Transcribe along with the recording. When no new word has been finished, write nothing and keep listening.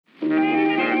Welcome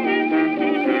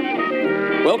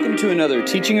to another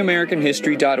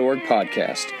TeachingAmericanHistory.org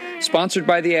podcast, sponsored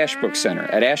by the Ashbrook Center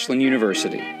at Ashland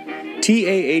University.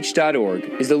 TAH.org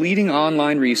is the leading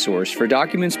online resource for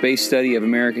documents-based study of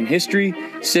American history,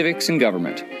 civics, and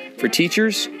government for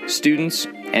teachers, students,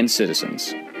 and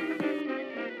citizens.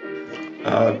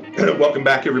 Welcome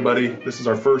back, everybody. This is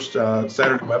our first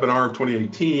Saturday webinar of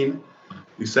 2018.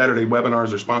 These Saturday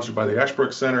webinars are sponsored by the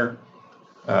Ashbrook Center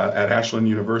at Ashland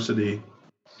University.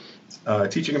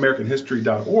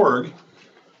 TeachingAmericanHistory.org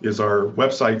is our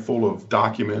website full of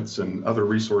documents and other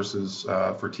resources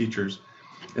for teachers.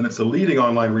 And it's the leading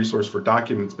online resource for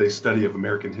documents-based study of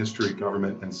American history,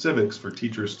 government, and civics for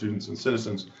teachers, students, and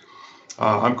citizens.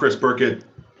 I'm Chris Burkett.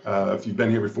 If you've been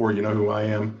here before, you know who I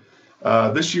am.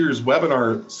 This year's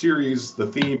webinar series, the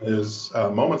theme is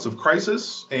Moments of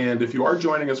Crisis. And if you are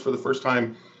joining us for the first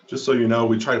time, just so you know,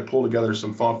 we try to pull together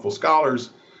some thoughtful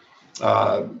scholars,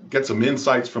 get some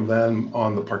insights from them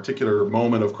on the particular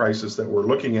moment of crisis that we're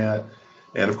looking at.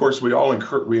 And of course, we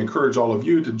encourage all of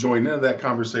you to join into that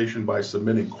conversation by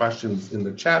submitting questions in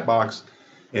the chat box,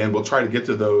 and we'll try to get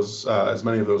to those, as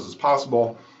many of those as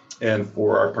possible. And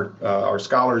for our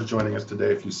scholars joining us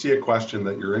today, if you see a question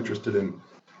that you're interested in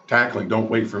tackling, don't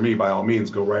wait for me. By all means,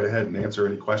 go right ahead and answer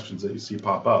any questions that you see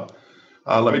pop up.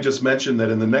 Let me just mention that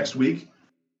in the next week,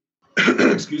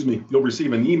 excuse me, you'll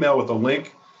receive an email with a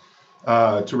link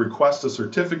to request a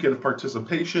certificate of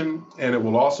participation, and it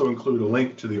will also include a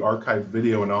link to the archived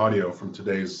video and audio from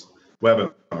today's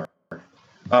webinar.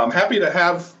 I'm happy to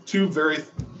have two very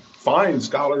fine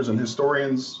scholars and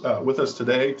historians with us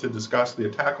today to discuss the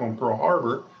attack on Pearl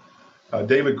Harbor.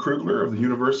 David Krugler of the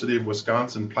University of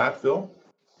Wisconsin-Platteville,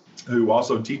 who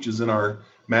also teaches in our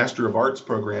Master of Arts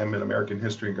program in American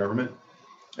History and Government,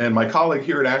 and my colleague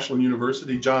here at Ashland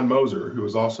University, John Moser, who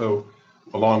is also,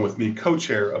 along with me,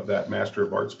 co-chair of that Master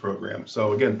of Arts program.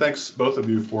 So again, thanks both of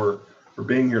you for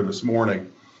being here this morning.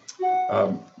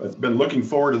 I've been looking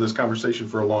forward to this conversation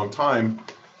for a long time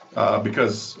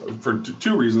because for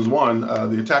two reasons. One,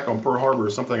 the attack on Pearl Harbor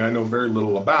is something I know very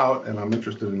little about and I'm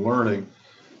interested in learning.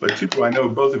 But two, I know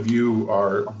both of you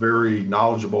are very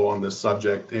knowledgeable on this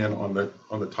subject and on the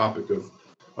topic of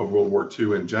World War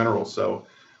II in general. So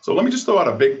let me just throw out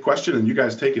a big question, and you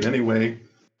guys take it any way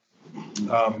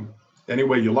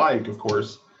you like, of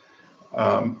course.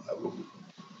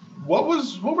 What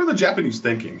were the Japanese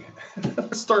thinking?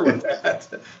 Let's start with that,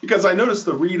 because I noticed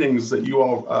the readings that you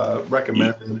all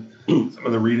recommended. Some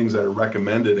of the readings that are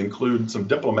recommended include some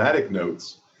diplomatic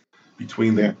notes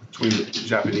between the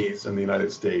Japanese and the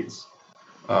United States,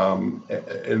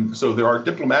 and so there are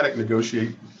diplomatic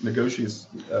negotiations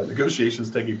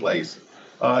taking place,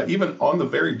 even on the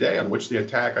very day on which the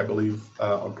attack, I believe,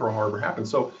 on Pearl Harbor happened.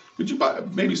 So, could you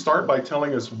maybe start by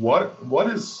telling us what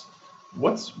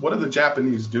are the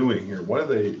Japanese doing here? What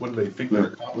do they think they're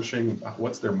accomplishing?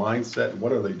 What's their mindset, and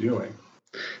what are they doing?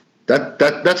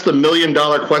 That's the $1 million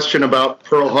question about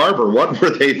Pearl Harbor. What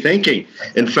were they thinking?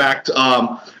 In fact,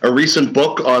 a recent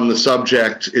book on the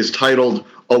subject is titled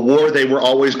 "A War They Were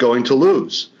Always Going to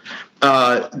Lose."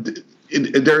 There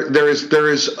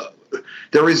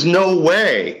is no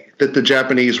way that the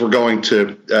Japanese were going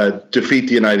to defeat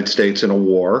the United States in a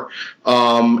war.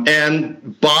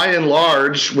 And by and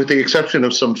large, with the exception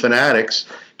of some fanatics,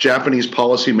 Japanese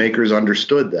policymakers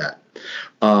understood that.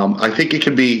 I think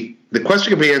the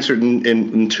question can be answered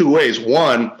in two ways.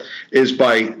 One is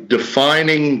by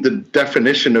defining the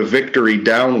definition of victory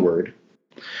downward.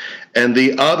 And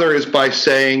the other is by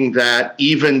saying that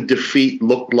even defeat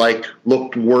looked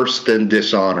worse than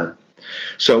dishonor.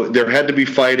 So there had to be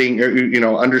fighting.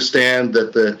 Understand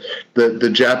that the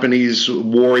Japanese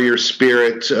warrior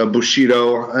spirit,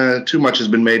 Bushido. Too much has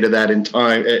been made of that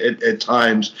at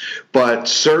times, but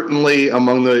certainly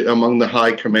among the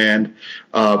high command,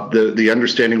 the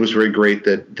understanding was very great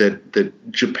that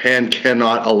Japan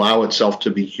cannot allow itself to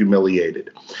be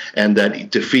humiliated, and that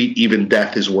defeat, even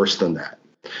death, is worse than that.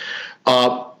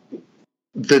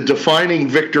 The defining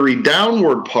victory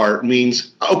downward part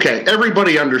means, okay,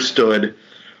 everybody understood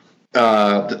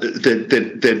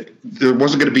that there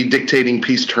wasn't going to be dictating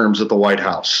peace terms at the White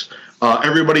House.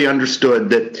 Everybody understood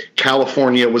that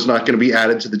California was not going to be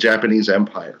added to the Japanese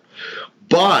Empire.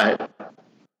 But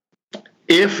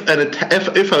if an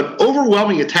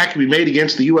overwhelming attack could be made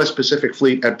against the U.S. Pacific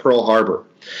Fleet at Pearl Harbor,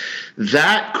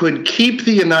 that could keep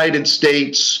the United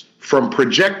States from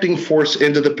projecting force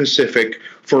into the Pacific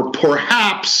for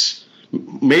perhaps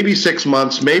maybe 6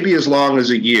 months, maybe as long as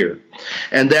a year.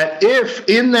 And that if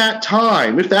in that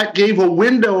time, if that gave a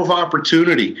window of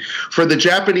opportunity for the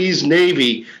Japanese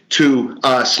Navy to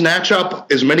snatch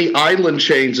up as many island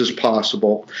chains as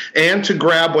possible and to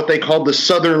grab what they called the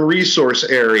Southern Resource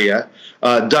Area,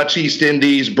 Dutch East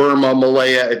Indies, Burma,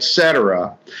 Malaya,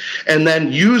 etc., and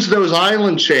then use those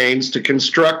island chains to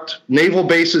construct naval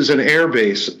bases and air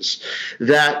bases,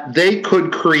 that they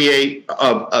could create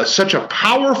such a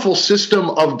powerful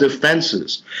system of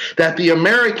defenses that the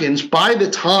Americans, by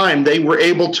the time they were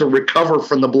able to recover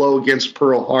from the blow against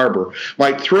Pearl Harbor,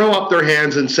 might throw up their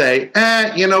hands and say,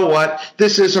 you know what,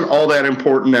 this isn't all that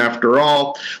important after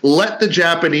all. Let the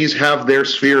Japanese have their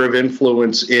sphere of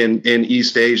influence in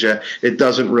East Asia. It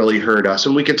doesn't really hurt us.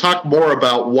 And we can talk more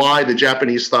about why the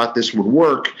Japanese thought this would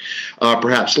work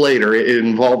perhaps later. It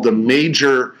involved a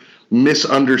major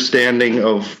misunderstanding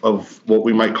of what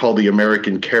we might call the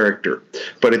American character.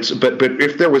 But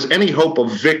if there was any hope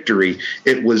of victory,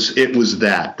 it was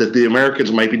that the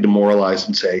Americans might be demoralized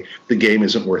and say the game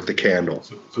isn't worth the candle.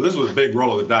 So this was a big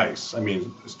roll of the dice. I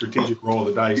mean, a strategic roll of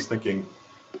the dice, thinking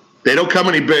they don't come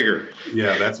any bigger.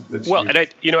 Yeah, that's well,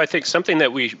 huge. and I think something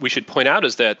that we should point out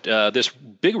is that this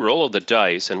big roll of the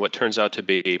dice and what turns out to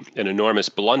be an enormous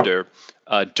blunder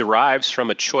derives from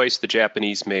a choice the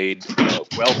Japanese made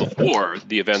well before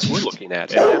the events we're looking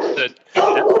at, and that's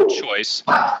the choice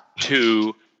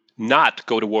to not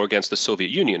go to war against the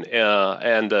Soviet Union.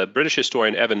 And the British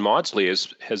historian Evan Maudsley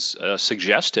has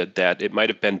suggested that it might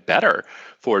have been better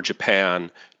for Japan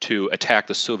to attack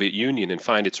the Soviet Union and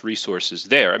find its resources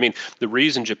there. I mean, the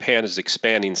reason Japan is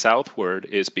expanding southward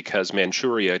is because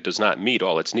Manchuria does not meet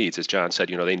all its needs. As John said,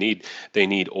 they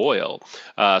need oil.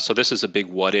 So this is a big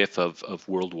what if of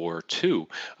World War II.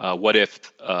 What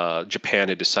if Japan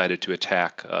had decided to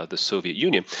attack the Soviet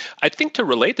Union? I think to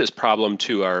relate this problem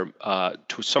to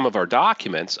some of our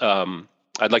documents,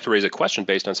 I'd like to raise a question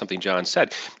based on something John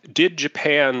said. Did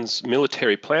Japan's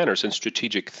military planners and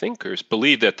strategic thinkers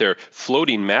believe that their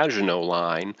floating Maginot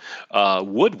Line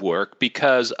would work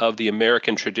because of the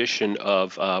American tradition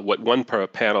of what one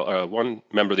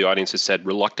member of the audience has said,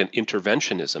 reluctant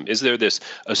interventionism? Is there this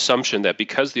assumption that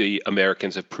because the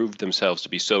Americans have proved themselves to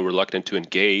be so reluctant to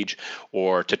engage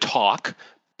or to talk,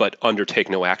 but undertake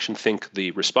no action, think the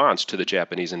response to the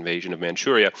Japanese invasion of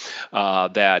Manchuria,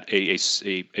 that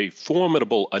a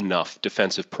formidable enough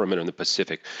defensive perimeter in the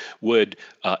Pacific would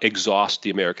exhaust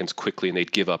the Americans quickly, and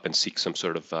they'd give up and seek some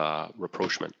sort of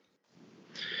rapprochement?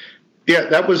 Yeah,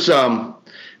 that was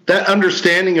that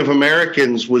understanding of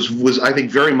Americans was I think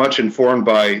very much informed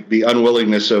by the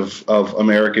unwillingness of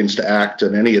Americans to act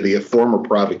on any of the former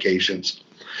provocations.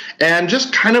 And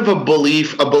just kind of a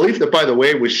belief that, by the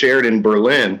way, was shared in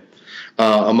Berlin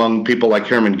among people like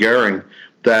Hermann Goering,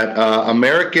 that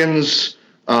Americans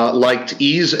liked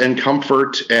ease and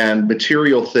comfort and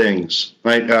material things.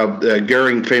 Right?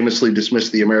 Goering famously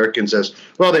dismissed the Americans as,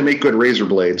 well, they make good razor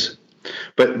blades.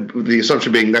 But the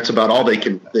assumption being that's about all they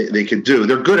can do.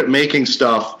 They're good at making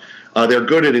stuff. They're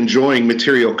good at enjoying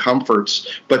material comforts,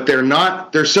 but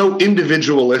they're so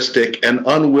individualistic and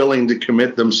unwilling to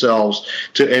commit themselves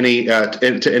to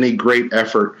any great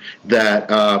effort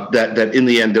that in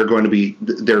the end they're going to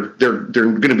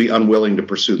be unwilling to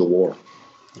pursue the war.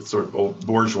 It's sort of old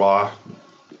bourgeois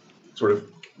sort of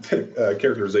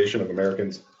characterization of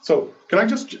Americans. So can I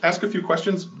just ask a few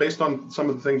questions based on some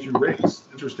of the things you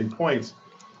raised? Interesting points.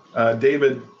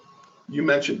 David,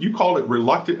 you called it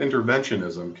reluctant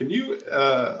interventionism. Can you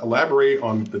elaborate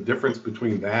on the difference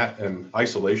between that and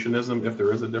isolationism, if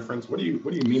there is a difference? What do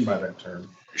you mean by that term?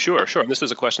 Sure. This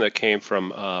was a question that came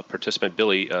from participant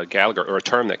Billy Gallagher, or a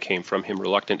term that came from him,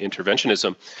 reluctant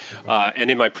interventionism.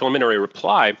 And in my preliminary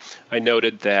reply, I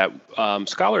noted that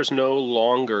scholars no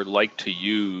longer like to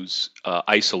use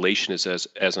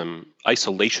isolationism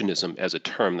as a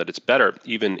term, that it's better,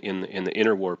 even in the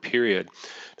interwar period,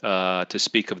 to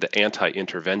speak of the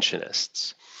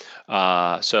anti-interventionists.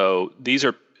 So these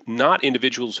are not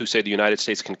individuals who say the United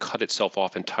States can cut itself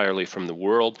off entirely from the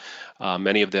world.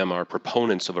 Many of them are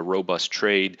proponents of a robust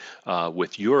trade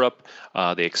with Europe.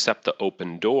 They accept the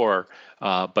open door,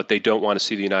 but they don't want to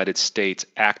see the United States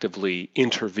actively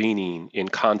intervening in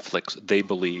conflicts they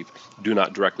believe do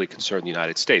not directly concern the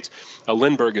United States.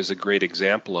 Lindbergh is a great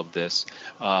example of this,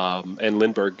 and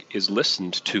Lindbergh is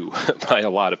listened to by a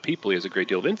lot of people. He has a great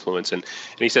deal of influence, and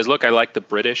he says, look, I like the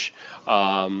British.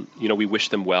 We wish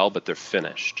them well, but they're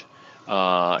finished.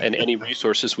 And any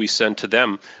resources we send to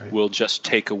them will just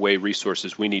take away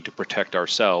resources we need to protect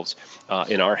ourselves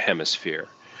in our hemisphere.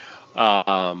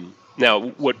 Now,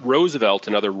 what Roosevelt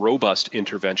and other robust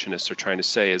interventionists are trying to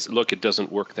say is, look, it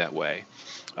doesn't work that way.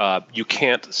 You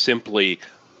can't simply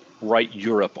write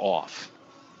Europe off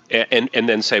and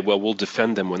then say, well, we'll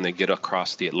defend them when they get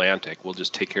across the Atlantic. We'll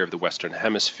just take care of the Western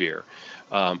Hemisphere.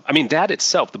 I mean, that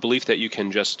itself, the belief that you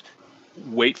can just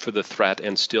wait for the threat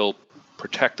and still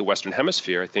protect the Western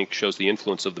Hemisphere, I think shows the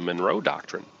influence of the Monroe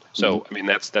Doctrine. So, I mean,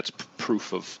 that's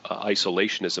proof of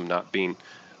isolationism not being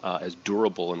as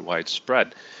durable and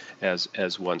widespread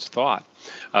as once thought.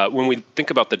 When we think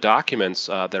about the documents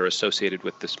that are associated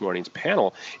with this morning's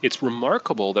panel, it's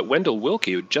remarkable that Wendell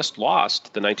Willkie, who just lost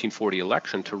the 1940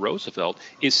 election to Roosevelt,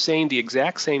 is saying the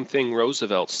exact same thing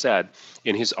Roosevelt said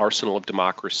in his Arsenal of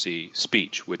Democracy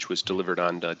speech, which was delivered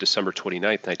on December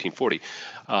 29th, 1940.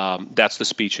 That's the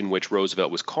speech in which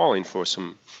Roosevelt was calling for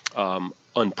some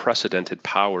unprecedented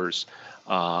powers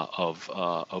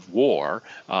of war,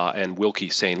 and Willkie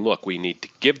saying, look, we need to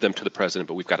give them to the president,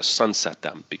 but we've got to sunset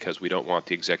them because we don't want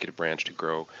the executive branch to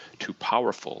grow too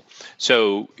powerful.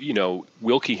 So,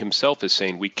 Willkie himself is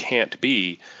saying we can't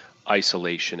be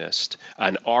isolationist,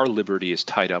 and our liberty is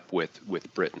tied up with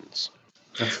Britain's.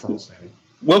 That's fascinating.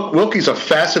 Willkie's a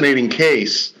fascinating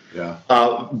case. Yeah.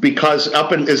 Because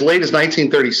up in as late as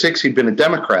 1936, he'd been a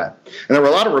Democrat, and there were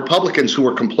a lot of Republicans who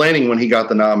were complaining when he got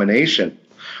the nomination.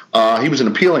 He was an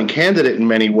appealing candidate in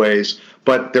many ways,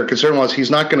 but their concern was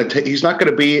he's not going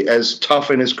to be as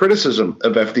tough in his criticism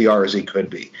of FDR as he could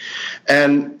be.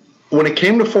 And when it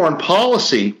came to foreign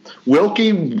policy,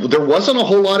 there wasn't a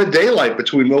whole lot of daylight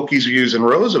between Willkie's views and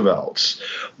Roosevelt's.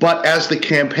 But as the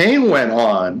campaign went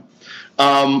on,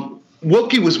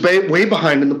 Willkie was way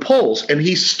behind in the polls, and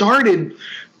he started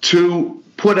to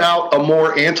put out a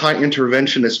more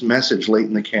anti-interventionist message late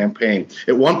in the campaign.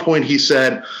 At one point, he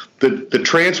said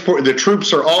the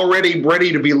troops are already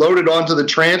ready to be loaded onto the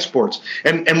transports.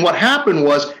 And what happened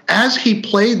was, as he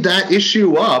played that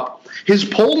issue up, his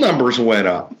poll numbers went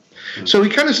up. So he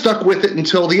kind of stuck with it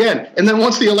until the end. And then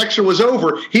once the election was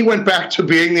over, he went back to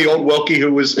being the old Willkie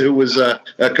who was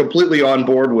completely on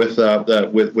board with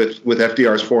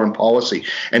FDR's foreign policy.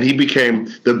 And he became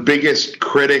the biggest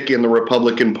critic in the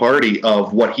Republican Party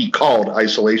of what he called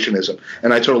isolationism.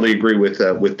 And I totally agree with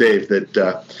Dave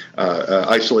that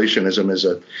isolationism is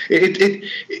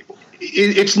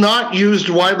it's not used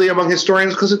widely among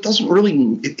historians because it doesn't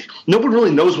nobody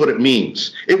really knows what it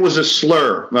means. It was a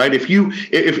slur, right? If you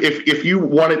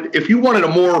wanted a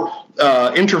more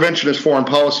interventionist foreign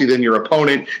policy than your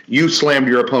opponent, you slammed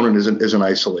your opponent as an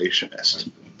isolationist.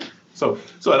 So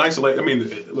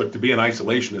look, to be an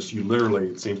isolationist, you literally,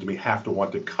 it seems to me, have to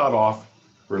want to cut off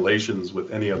relations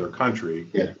with any other country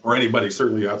or anybody,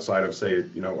 certainly outside of, say,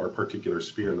 our particular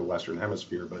sphere in the Western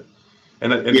Hemisphere, but.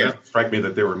 And it doesn't strike me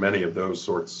that there were many of those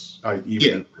sorts,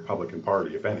 even in the Republican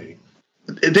Party, if any.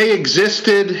 They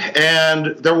existed,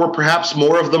 and there were perhaps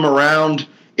more of them around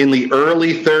in the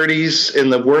early 30s,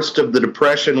 in the worst of the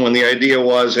Depression, when the idea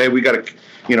was, hey, we got to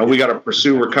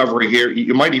pursue recovery here.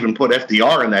 You might even put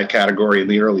FDR in that category in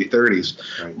the early 30s.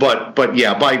 Right. But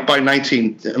yeah, by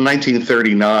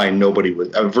 1939, nobody was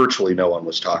virtually no one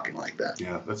was talking like that.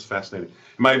 Yeah, that's fascinating.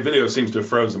 My video seems to have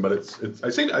frozen, but I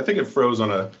think it froze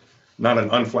on not an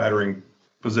unflattering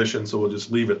position, so we'll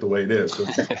just leave it the way it is. So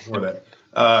ignore that.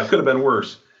 Could have been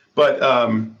worse. But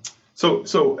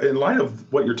so in light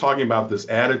of what you're talking about, this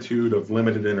attitude of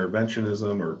limited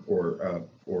interventionism, or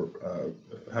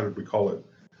how did we call it?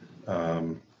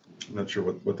 I'm not sure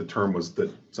what the term was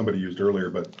that somebody used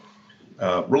earlier, but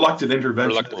reluctant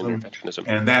interventionism,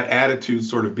 and that attitude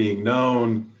sort of being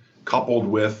known, coupled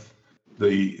with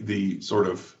the sort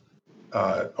of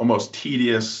almost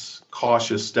tedious,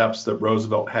 cautious steps that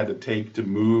Roosevelt had to take to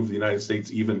move the United States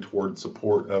even toward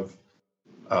support of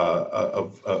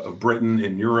Britain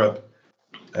in Europe,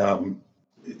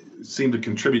 seemed to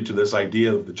contribute to this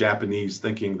idea of the Japanese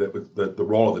thinking that the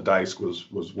roll of the dice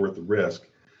was worth the risk.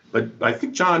 But I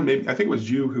think, John, I think it was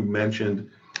you who mentioned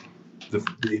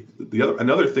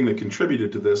another thing that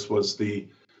contributed to this was the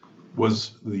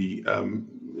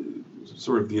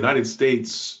sort of the United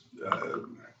States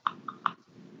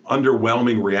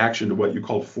underwhelming reaction to what you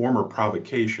called former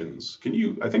provocations.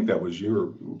 I think that was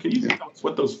you. Can you tell us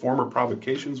what those former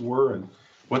provocations were and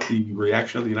what the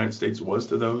reaction of the United States was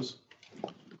to those?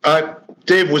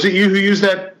 Dave, was it you who used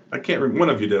that? I can't remember. One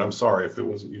of you did. I'm sorry if it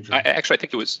wasn't you, John. I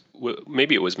think it was,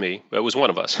 maybe it was me. It was one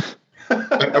of us.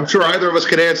 I'm sure either of us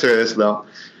could answer this, though.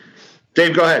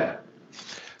 Dave, go ahead.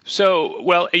 So,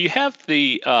 well, you have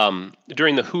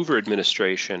during the Hoover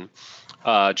administration,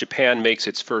 Japan makes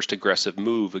its first aggressive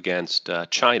move against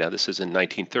China. This is in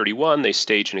 1931. They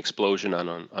stage an explosion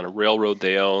on a railroad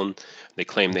they own. They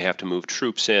claim they have to move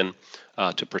troops in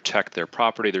to protect their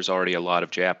property. There's already a lot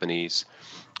of Japanese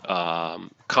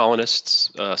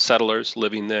colonists, settlers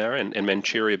living there, and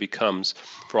Manchuria becomes,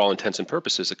 for all intents and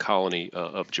purposes, a colony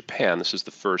of Japan. This is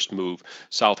the first move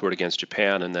southward against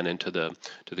Japan and then into the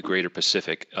greater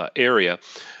Pacific area.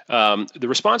 The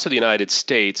response of the United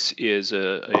States is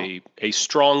a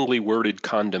strongly worded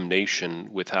condemnation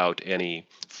without any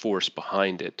force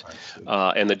behind it,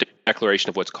 and the declaration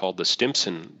of what's called the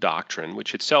Stimson Doctrine,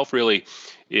 which itself really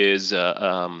is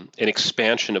an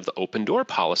expansion of the open door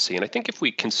policy. And I think if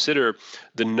we consider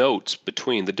the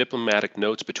diplomatic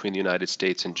notes between the United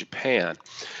States and Japan,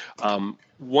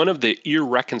 one of the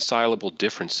irreconcilable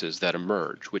differences that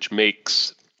emerge, which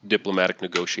makes diplomatic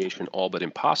negotiation all but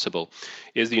impossible,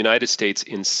 is the United States'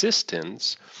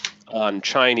 insistence on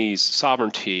Chinese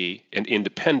sovereignty and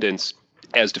independence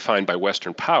as defined by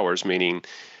Western powers, meaning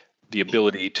the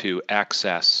ability to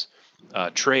access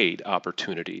trade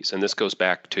opportunities. And this goes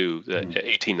back to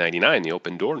 1899, the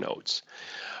open door notes.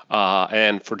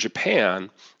 And for Japan,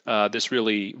 this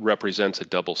really represents a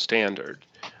double standard.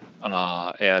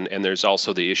 And there's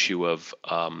also the issue of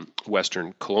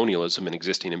Western colonialism and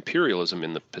existing imperialism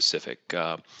in the Pacific.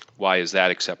 Why is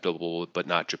that acceptable, but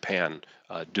not Japan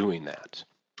doing that?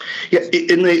 Yeah,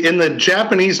 in the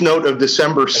Japanese note of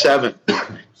December 7th,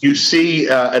 you see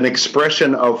an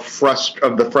expression of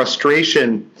the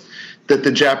frustration that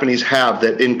the Japanese have,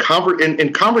 that in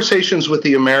conversations with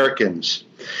the Americans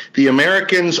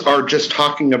are just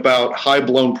talking about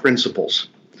high-blown principles.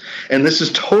 And this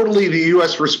is totally the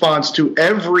U.S. response to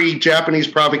every Japanese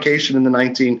provocation in the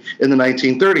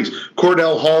 1930s.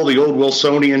 Cordell Hull, the old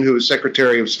Wilsonian who was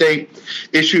Secretary of State,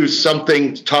 issues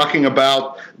something talking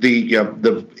about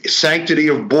the sanctity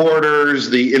of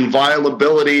borders, the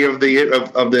inviolability of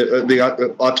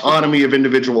the autonomy of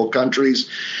individual countries,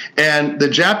 and the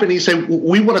Japanese say,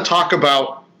 we want to talk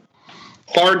about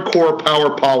hardcore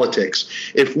power politics.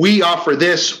 If we offer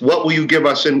this, what will you give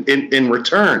us in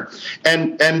return?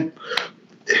 And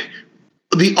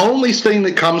the only thing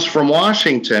that comes from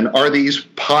Washington are these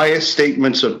pious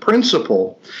statements of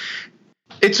principle.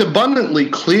 It's abundantly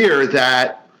clear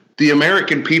that the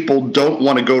American people don't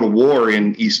want to go to war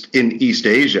in East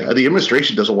Asia. The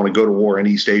administration doesn't want to go to war in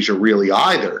East Asia really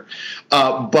either.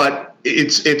 But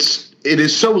it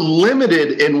is so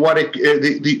limited in what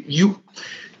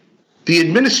the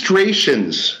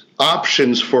administration's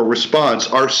options for response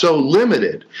are so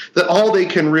limited that all they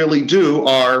can really do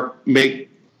are make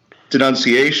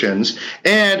denunciations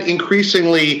and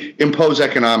increasingly impose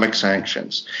economic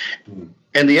sanctions.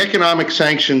 And the economic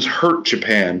sanctions hurt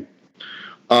Japan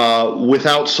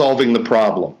without solving the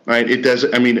problem, right? It does.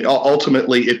 I mean,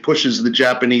 ultimately, it pushes the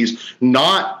Japanese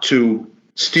not to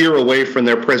steer away from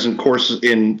their present course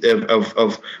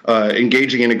of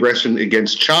engaging in aggression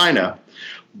against China,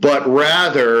 but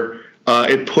rather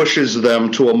it pushes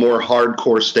them to a more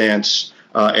hardcore stance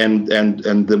and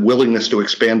the willingness to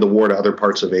expand the war to other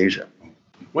parts of Asia.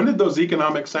 When did those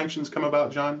economic sanctions come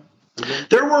about, John?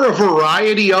 There were a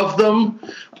variety of them.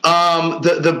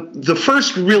 The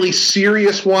first really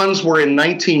serious ones were in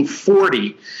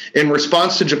 1940 in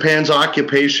response to Japan's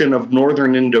occupation of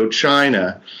northern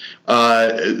Indochina.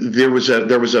 There was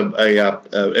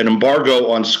an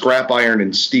embargo on scrap iron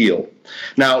and steel.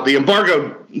 Now, the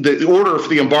order for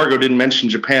the embargo didn't mention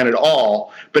Japan at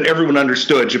all, but everyone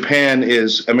understood Japan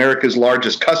is America's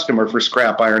largest customer for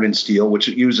scrap iron and steel, which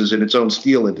it uses in its own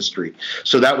steel industry.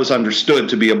 So that was understood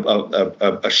to be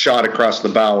a shot across the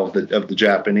bow of the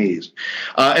Japanese.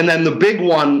 And then the big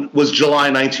one was July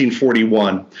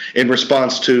 1941. In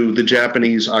response to the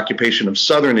Japanese occupation of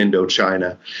southern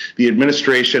Indochina, the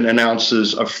administration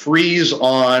announces a freeze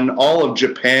on all of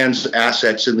Japan's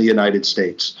assets in the United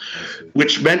States,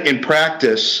 which meant in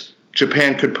practice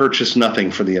Japan could purchase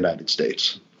nothing for the United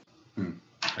States.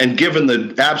 And given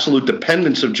the absolute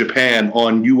dependence of Japan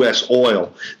on U.S.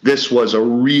 oil, this was a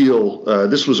real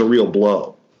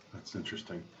blow. That's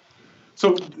interesting.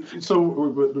 So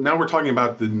now we're talking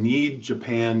about the need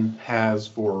Japan has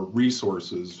for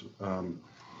resources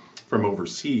from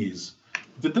overseas.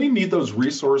 Did they need those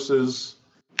resources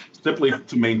simply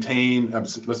to maintain,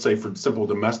 let's say, for simple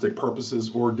domestic purposes,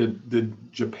 or did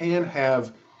Japan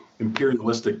have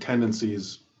imperialistic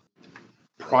tendencies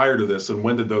prior to this, and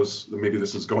when did those? Maybe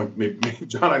this is going. Maybe,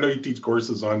 John, I know you teach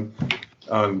courses on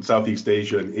Southeast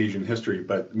Asia and Asian history,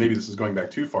 but maybe this is going back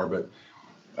too far. But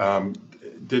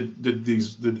did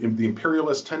the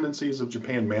imperialist tendencies of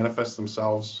Japan manifest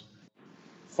themselves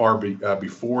far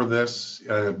before this?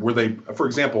 Were they, for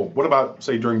example, what about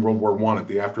say during World War I, at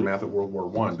the aftermath of World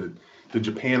War I? Did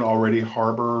Japan already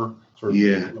harbor sort of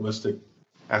imperialistic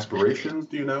aspirations?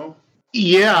 Do you know?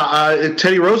 Yeah,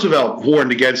 Teddy Roosevelt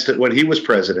warned against it when he was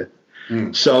president.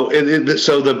 So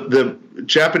the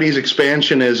Japanese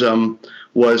expansionism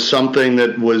was something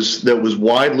that was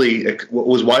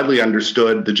widely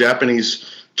understood. The Japanese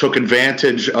took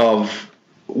advantage of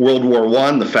World War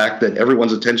I, the fact that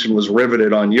everyone's attention was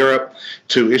riveted on Europe,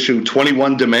 to issue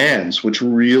 21 demands, which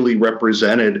really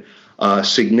represented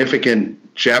significant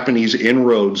Japanese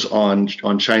inroads on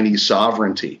Chinese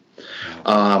sovereignty.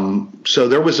 So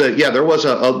there was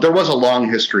a long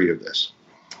history of this.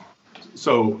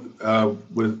 So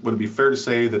would it be fair to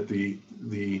say that the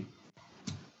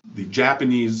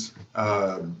Japanese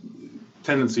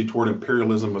tendency toward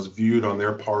imperialism was viewed on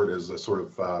their part as a sort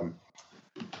of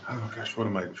what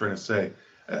am I trying to say?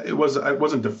 It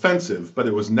wasn't defensive, but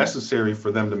it was necessary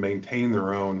for them to maintain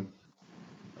their own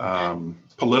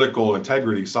political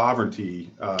integrity,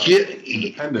 sovereignty,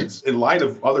 independence in light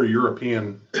of other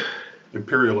European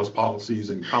imperialist policies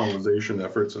and colonization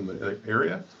efforts in the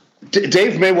area?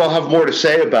 Dave may well have more to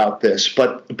say about this,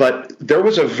 but there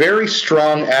was a very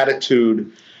strong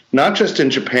attitude, not just in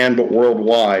Japan but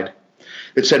worldwide.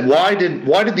 It said, why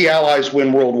did the Allies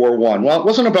win World War I? Well, it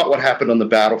wasn't about what happened on the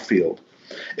battlefield.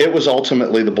 It was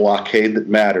ultimately the blockade that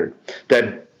mattered.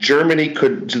 That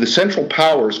the Central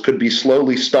Powers could be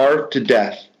slowly starved to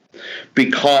death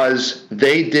because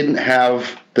they didn't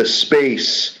have the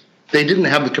space. They didn't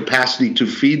have the capacity to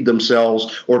feed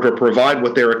themselves or to provide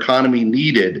what their economy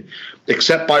needed,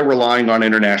 except by relying on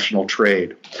international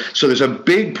trade. So there's a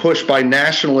big push by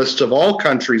nationalists of all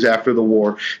countries after the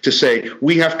war to say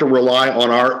we have to rely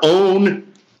on our own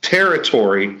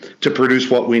territory to produce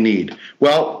what we need.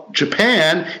 Well,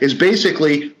 Japan is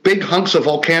basically big hunks of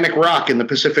volcanic rock in the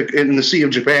Pacific, in the Sea of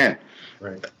Japan.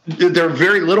 Right. There are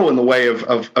very little in the way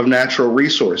of natural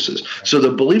resources. So the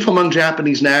belief among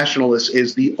Japanese nationalists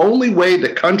is the only way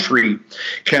the country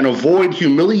can avoid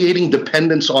humiliating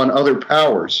dependence on other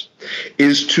powers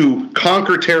is to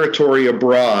conquer territory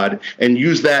abroad and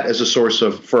use that as a source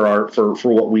for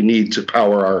what we need to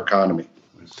power our economy.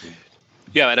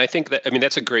 Yeah, and I think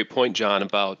that's a great point, John,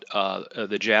 about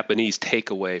the Japanese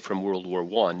takeaway from World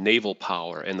War I, naval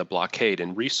power and the blockade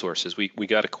and resources. We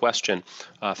got a question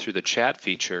through the chat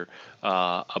feature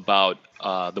about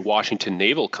the Washington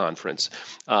Naval Conference,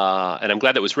 and I'm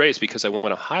glad that was raised because I want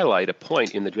to highlight a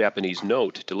point in the Japanese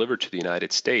note delivered to the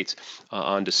United States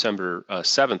on December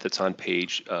 7th. It's on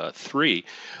page 3.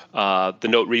 The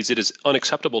note reads, "It is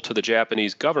unacceptable to the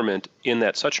Japanese government in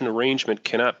that such an arrangement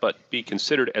cannot but be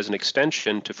considered as an extension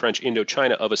to French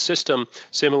Indochina of a system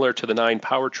similar to the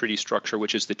Nine-Power Treaty structure,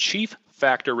 which is the chief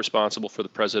factor responsible for the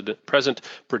present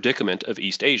predicament of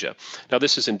East Asia." Now,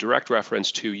 this is in direct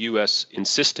reference to U.S.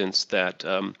 insistence that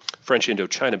French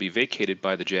Indochina be vacated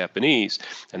by the Japanese,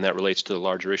 and that relates to the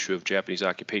larger issue of Japanese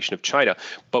occupation of China.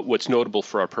 But what's notable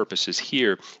for our purposes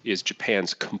here is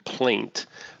Japan's complaint,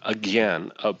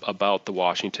 again, about the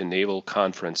Washington Naval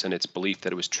Conference and its belief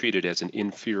that it was treated as an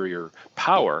inferior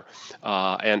power,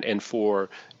 and for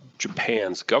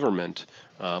Japan's government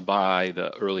by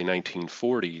the early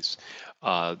 1940s,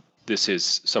 this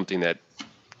is something that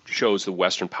shows the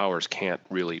Western powers can't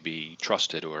really be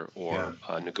trusted or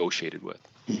negotiated with.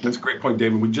 That's a great point,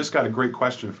 David. We just got a great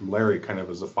question from Larry kind of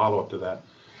as a follow-up to that.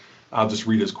 I'll just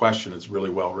read his question. It's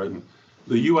really well written.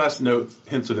 The U.S. note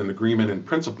hints at an agreement in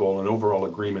principle, an overall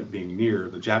agreement being near.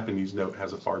 The Japanese note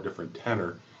has a far different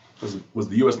tenor. Was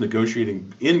the U.S.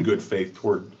 negotiating in good faith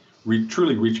toward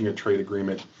truly reaching a trade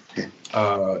agreement,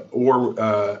 and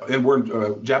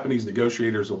were Japanese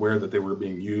negotiators aware that they were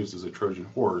being used as a Trojan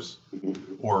horse,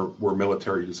 or were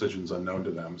military decisions unknown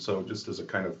to them? So just as a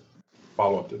kind of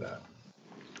follow-up to that.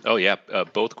 Oh, yeah,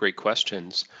 both great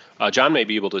questions. John may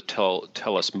be able to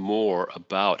tell us more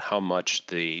about how much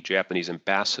the Japanese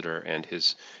ambassador and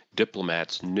his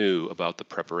diplomats knew about the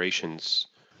preparations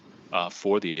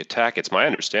for the attack. It's my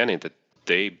understanding that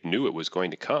they knew it was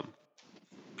going to come.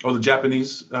 Oh, the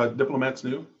Japanese diplomats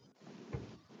knew?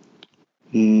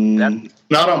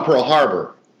 Not on Pearl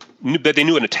Harbor. But they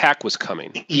knew an attack was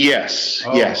coming. Yes.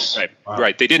 Oh, yes. Right. Wow.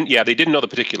 Right. They didn't know the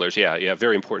particulars. Yeah.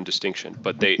 Very important distinction.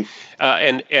 But they,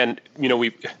 and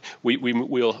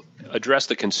we'll address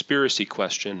the conspiracy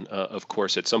question, of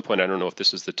course, at some point. I don't know if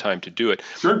this is the time to do it.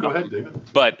 Sure. Go ahead, David.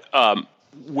 But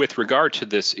with regard to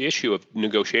this issue of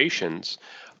negotiations,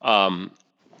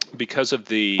 because of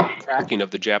the cracking of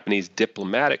the Japanese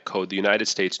diplomatic code, the United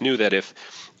States knew that if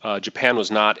Japan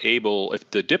was not able, if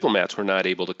the diplomats were not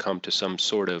able to come to some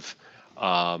sort of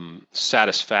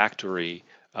satisfactory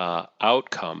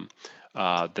outcome,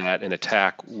 that an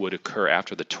attack would occur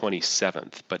after the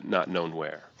 27th, but not known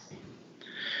where.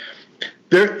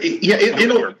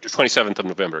 November, 27th of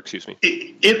November, excuse me.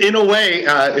 In a way,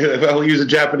 if I'll use a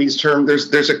Japanese term,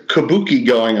 there's a kabuki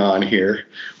going on here,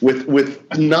 with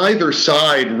neither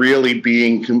side really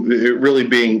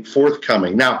being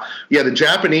forthcoming. Now, yeah, the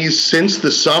Japanese since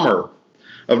the summer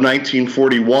of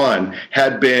 1941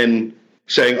 had been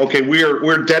saying, okay,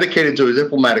 we're dedicated to a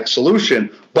diplomatic solution,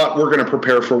 but we're going to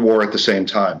prepare for war at the same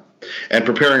time. And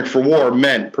preparing for war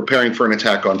meant preparing for an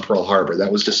attack on Pearl Harbor.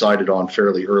 That was decided on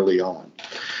fairly early on.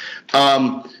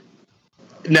 Now,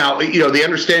 the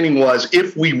understanding was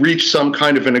if we reach some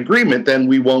kind of an agreement, then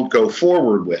we won't go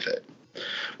forward with it.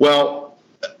 Well,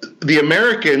 the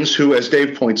Americans, who, as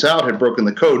Dave points out, had broken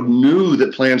the code, knew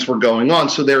that plans were going on.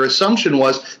 So their assumption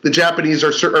was the Japanese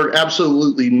are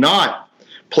absolutely not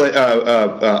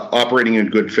operating in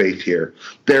good faith here.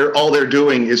 All they're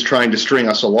doing is trying to string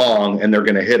us along, and they're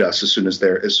going to hit us as soon as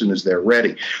they're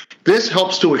ready. This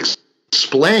helps to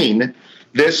explain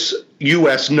this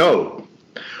U.S. note,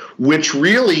 which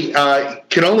really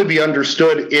can only be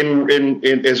understood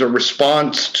in as a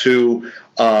response to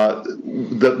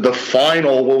the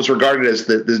final, what was regarded as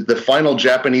the final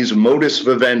Japanese modus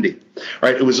vivendi,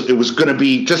 right? It was going to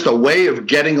be just a way of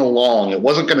getting along. It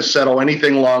wasn't going to settle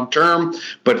anything long term,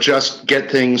 but just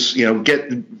get things, just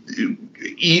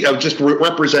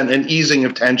represent an easing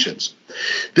of tensions.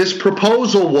 This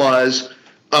proposal was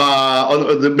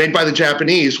made by the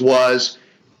Japanese was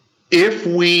if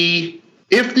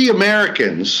the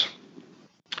Americans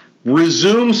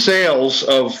resume sales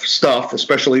of stuff,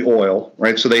 especially oil,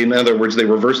 right? So in other words, they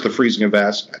reverse the freezing of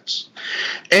assets,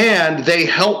 and they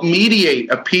help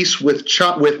mediate a peace with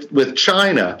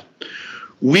China.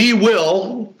 We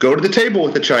will go to the table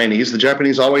with the Chinese. The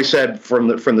Japanese always said from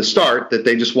the start that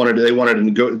they wanted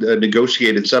a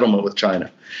negotiated settlement with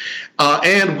China,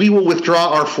 and we will withdraw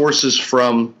our forces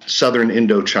from southern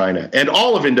Indochina and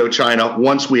all of Indochina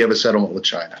once we have a settlement with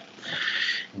China.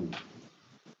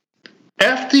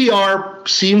 FDR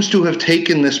seems to have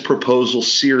taken this proposal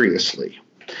seriously.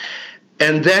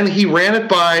 And then he ran it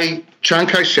by Chiang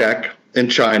Kai-shek in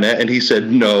China, and he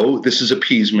said, no, this is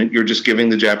appeasement. You're just giving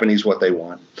the Japanese what they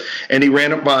want. And he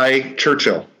ran it by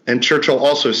Churchill. And Churchill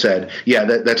also said, yeah,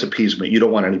 that's appeasement. You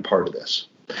don't want any part of this.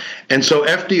 And so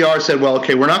FDR said, well,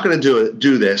 okay, we're not going to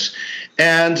do this.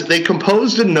 And they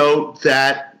composed a note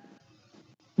that,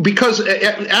 because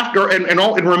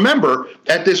and remember,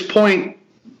 at this point,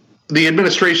 the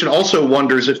administration also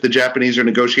wonders if the Japanese are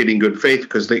negotiating in good faith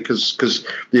because the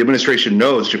administration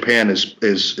knows Japan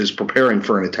is preparing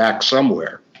for an attack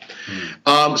somewhere.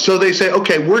 So they say,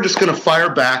 okay, we're just going to fire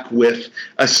back with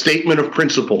a statement of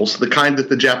principles, the kind that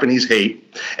the Japanese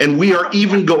hate, and we are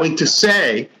even going to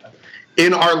say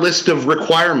in our list of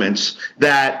requirements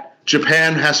that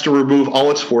Japan has to remove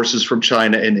all its forces from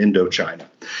China and Indochina.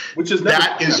 Which is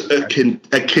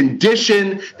a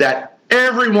condition that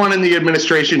everyone in the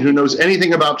administration who knows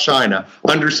anything about China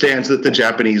understands that the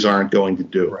Japanese aren't going to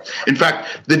do. Right. In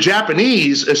fact, the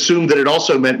Japanese assumed that it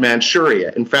also meant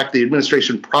Manchuria. In fact, the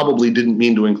administration probably didn't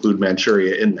mean to include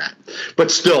Manchuria in that.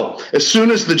 But still, as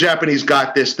soon as the Japanese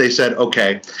got this, they said,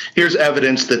 okay, here's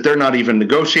evidence that they're not even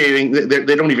negotiating.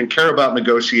 They don't even care about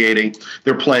negotiating.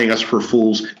 They're playing us for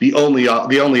fools. The only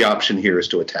option here is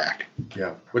to attack.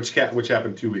 Yeah, which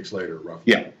happened 2 weeks later,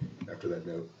 roughly. Yeah. After that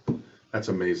note. That's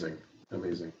amazing.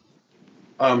 Amazing.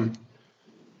 So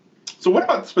what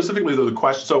about specifically the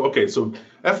question? So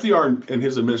FDR and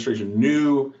his administration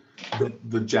knew that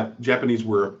the Japanese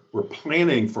were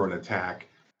planning for an attack.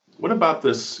 What about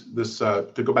this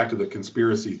to go back to the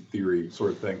conspiracy theory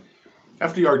sort of thing?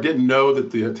 FDR didn't know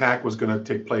that the attack was going to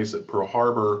take place at Pearl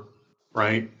Harbor,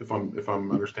 right? If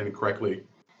I'm understanding correctly.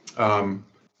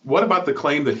 What about the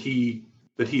claim that he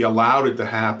allowed it to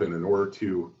happen in order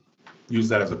to use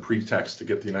that as a pretext to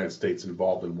get the United States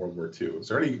involved in World War II? Is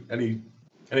there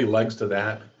any legs to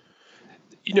that?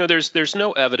 There's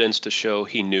no evidence to show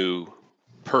he knew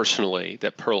personally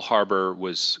that Pearl Harbor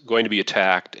was going to be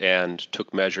attacked and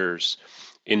took measures,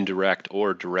 indirect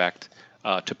or direct,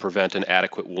 to prevent an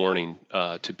adequate warning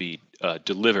to be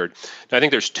delivered. Now, I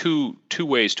think there's two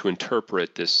ways to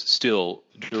interpret this still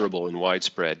durable and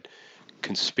widespread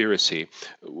conspiracy.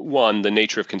 One, the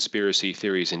nature of conspiracy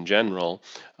theories in general,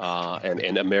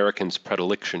 and Americans'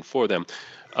 predilection for them.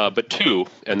 But two,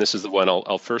 and this is the one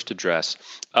I'll first address,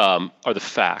 are the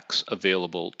facts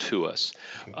available to us.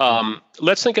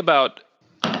 Let's think about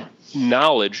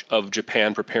knowledge of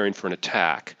Japan preparing for an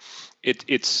attack.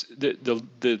 It's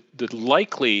the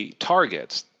likely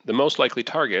targets. The most likely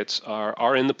targets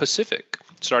are in the Pacific,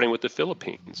 starting with the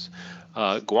Philippines,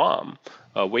 Guam,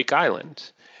 Wake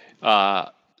Island.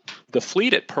 The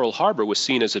fleet at Pearl Harbor was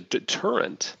seen as a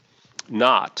deterrent,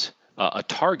 not a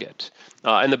target.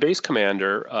 And the base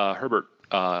commander, Herbert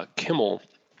Kimmel,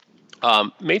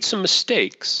 made some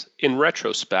mistakes in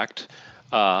retrospect.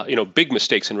 Big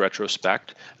mistakes in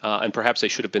retrospect, and perhaps they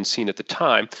should have been seen at the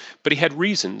time. But he had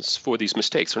reasons for these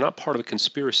mistakes. They're not part of a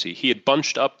conspiracy. He had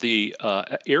bunched up the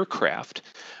aircraft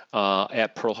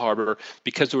at Pearl Harbor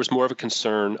because there was more of a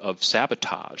concern of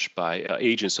sabotage by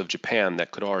agents of Japan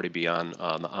that could already be on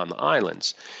the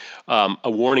islands. A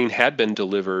warning had been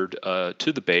delivered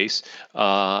to the base,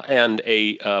 and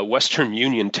a Western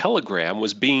Union telegram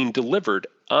was being delivered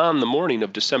on the morning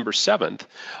of December 7th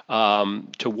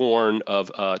to warn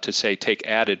to say take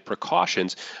added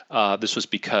precautions. This was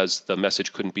because the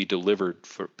message couldn't be delivered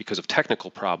because of technical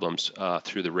problems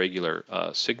through the regular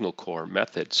Signal Corps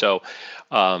method. So,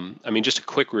 just a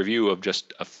quick review of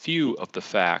just a few of the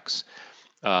facts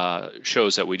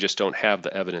shows that we just don't have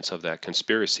the evidence of that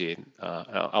conspiracy.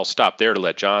 I'll stop there to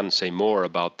let John say more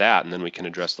about that, and then we can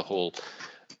address the whole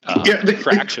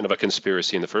fraction of a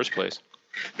conspiracy in the first place.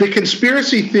 The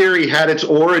conspiracy theory had its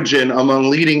origin among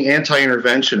leading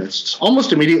anti-interventionists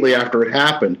almost immediately after it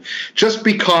happened, just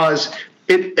because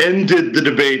it ended the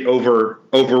debate over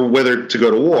whether to go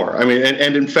to war. I mean,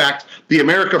 and in fact, the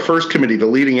America First Committee, the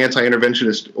leading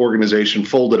anti-interventionist organization,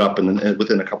 folded up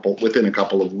within a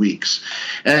couple of weeks,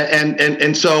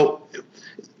 and so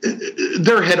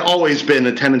there had always been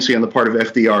a tendency on the part of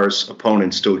FDR's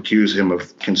opponents to accuse him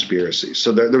of conspiracy.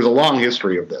 So there's a long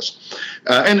history of this.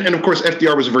 And of course,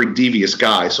 FDR was a very devious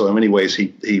guy. So in many ways, he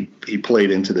played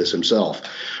into this himself.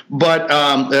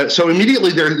 But so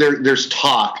immediately there's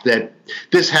talk that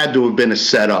this had to have been a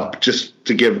setup just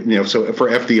to give, so for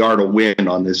FDR to win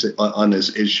on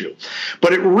this issue.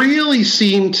 But it really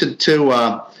seemed to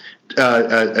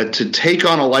take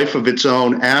on a life of its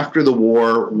own after the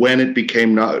war, when it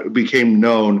became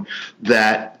known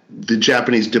that the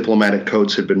Japanese diplomatic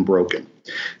codes had been broken.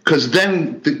 Because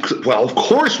then, of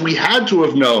course, we had to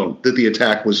have known that the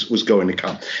attack was going to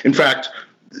come. In fact,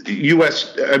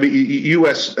 U.S.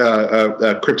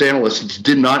 cryptanalysts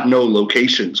did not know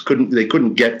locations. They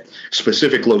couldn't get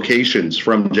specific locations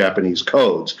from Japanese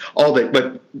codes.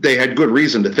 But they had good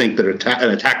reason to think that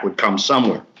an attack would come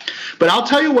somewhere. But I'll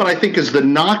tell you what I think is the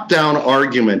knockdown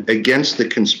argument against the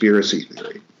conspiracy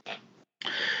theory.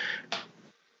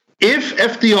 If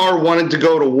FDR wanted to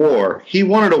go to war, he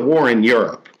wanted a war in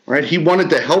Europe, right? He wanted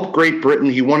to help Great Britain.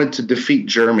 He wanted to defeat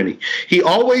Germany. He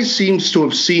always seems to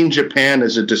have seen Japan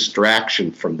as a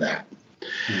distraction from that.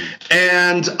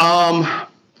 And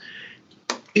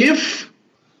if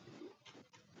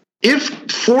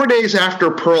 4 days after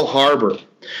Pearl Harbor,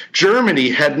 Germany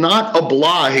had not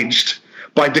obliged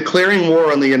by declaring war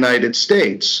on the United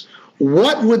States,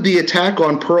 what would the attack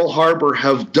on Pearl Harbor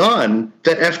have done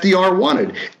that FDR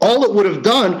wanted? All it would have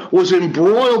done was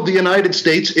embroiled the United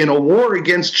States in a war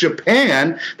against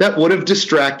Japan that would have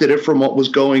distracted it from what was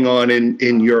going on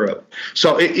in Europe.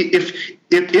 So if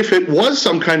it was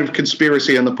some kind of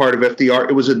conspiracy on the part of FDR,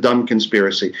 it was a dumb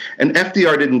conspiracy. And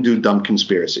FDR didn't do dumb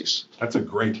conspiracies. That's a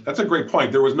great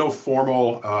point. There was no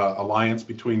formal alliance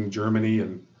between Germany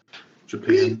and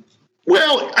Japan.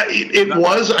 Well, it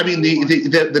was. I mean,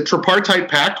 the Tripartite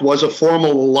Pact was a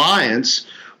formal alliance,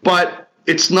 but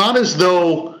it's not as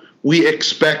though we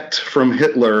expect from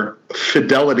Hitler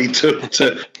fidelity to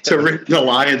written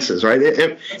alliances, right?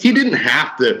 He didn't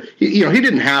have to. He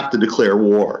didn't have to declare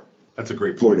war. That's a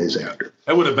great point. 4 days after.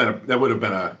 That would have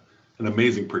been an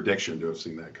amazing prediction to have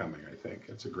seen that coming. I think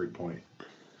that's a great point.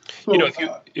 So,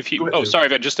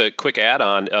 sorry, just a quick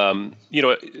add-on.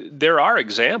 There are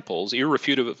examples,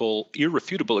 irrefutable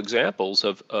examples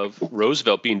of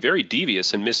Roosevelt being very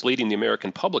devious and misleading the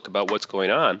American public about what's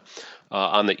going on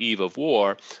the eve of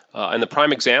war. And the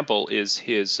prime example is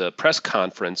his press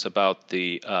conference about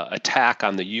the attack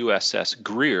on the USS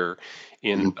Greer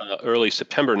in early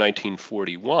September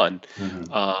 1941,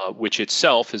 which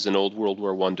itself is an old World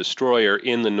War I destroyer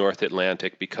in the North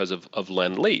Atlantic because of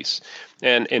Lend-Lease.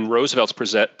 And in Roosevelt's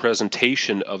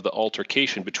presentation of the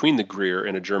altercation between the Greer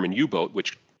and a German U-boat,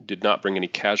 which did not bring any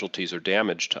casualties or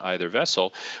damage to either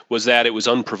vessel, was that it was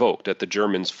unprovoked, that the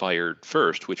Germans fired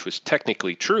first, which was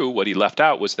technically true. What he left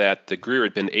out was that the Greer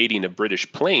had been aiding a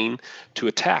British plane to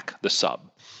attack the sub.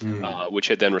 Which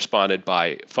had then responded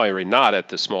by firing not at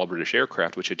the small British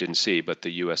aircraft, which it didn't see, but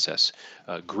the USS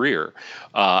Greer.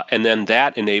 And then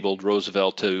that enabled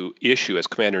Roosevelt to issue, as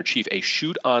commander-in-chief, a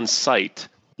shoot-on-sight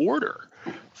order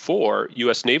for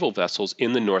U.S. naval vessels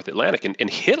in the North Atlantic. And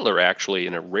Hitler actually,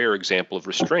 in a rare example of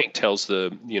restraint, tells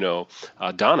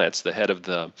Donitz, the head of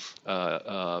the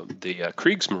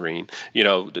Kriegsmarine,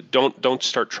 don't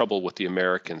start trouble with the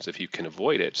Americans if you can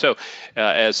avoid it. So,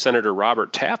 as Senator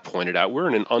Robert Taft pointed out, we're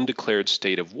in an undeclared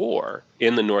state of war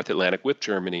in the North Atlantic with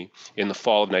Germany in the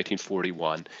fall of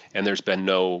 1941, and there's been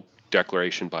no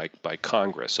declaration by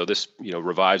Congress. So this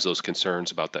revives those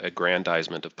concerns about the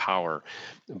aggrandizement of power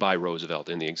by Roosevelt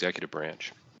in the executive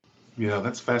branch. Yeah,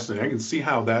 that's fascinating. I can see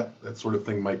how that sort of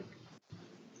thing might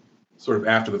sort of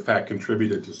after the fact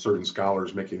contributed to certain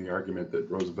scholars making the argument that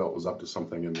Roosevelt was up to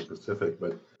something in the Pacific,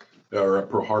 or at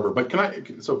Pearl Harbor. But can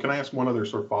I ask one other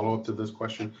sort of follow-up to this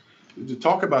question? To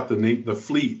talk about the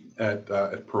fleet at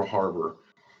Pearl Harbor,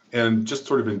 and just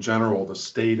sort of in general, the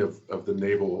state of the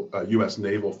naval U.S.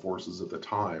 naval forces at the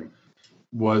time,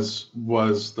 was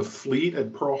the fleet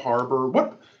at Pearl Harbor,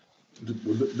 what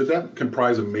did that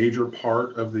comprise a major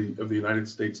part of the United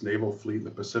States naval fleet in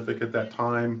the Pacific at that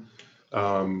time?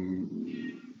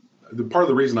 The part of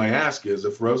the reason I ask is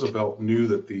if Roosevelt knew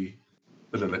that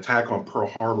an attack on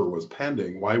Pearl Harbor was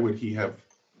pending, why would he have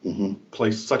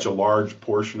placed such a large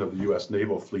portion of the U.S.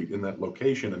 naval fleet in that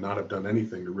location and not have done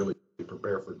anything to really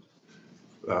prepare for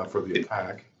the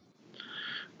attack?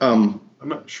 I'm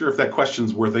not sure if that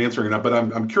question's worth answering or not, but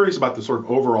I'm curious about the sort of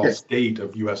overall state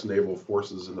of U.S. naval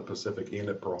forces in the Pacific and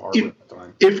at Pearl Harbor at the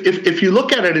time. If you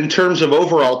look at it in terms of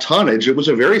overall tonnage, it was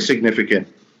a very significant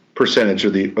percentage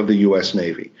of the U.S.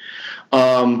 Navy.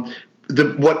 What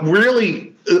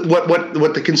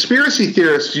the conspiracy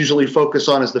theorists usually focus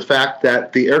on is the fact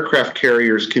that the aircraft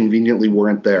carriers conveniently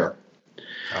weren't there.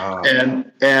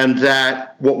 And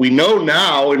that what we know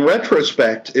now in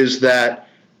retrospect is that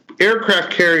aircraft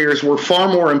carriers were far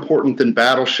more important than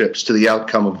battleships to the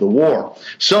outcome of the war.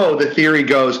 So the theory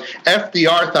goes,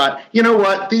 FDR thought, you know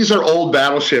what, these are old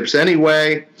battleships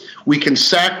anyway. We can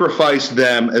sacrifice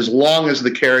them as long as the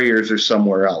carriers are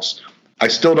somewhere else. I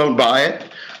still don't buy it,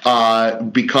 but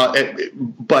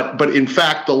in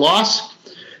fact the loss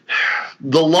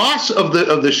of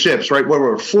the ships, right? Where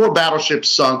were 4 battleships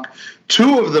sunk.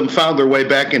 2 of them found their way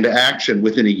back into action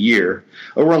within a year.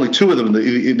 There were only 2 of them.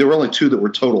 There were only 2 that were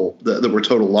total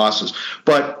losses.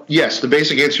 But yes, the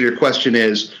basic answer to your question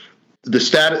is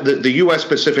the U.S.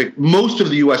 Pacific. Most of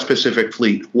the U.S. Pacific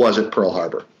fleet was at Pearl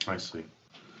Harbor. I see.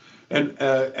 And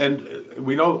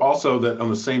we know also that on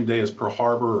the same day as Pearl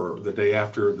Harbor, or the day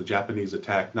after the Japanese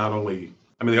attack,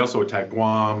 they also attacked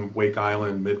Guam, Wake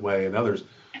Island, Midway, and others.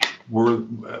 Were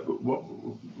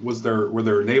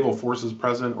there naval forces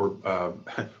present, or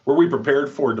were we prepared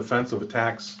for defensive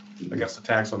attacks? I guess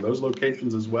attacks on those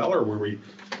locations as well, or were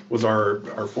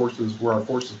our forces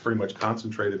pretty much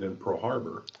concentrated in Pearl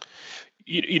Harbor?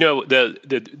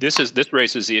 This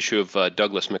raises the issue of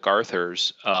Douglas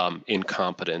MacArthur's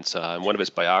incompetence. And one of his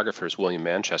biographers, William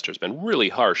Manchester, has been really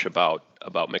harsh about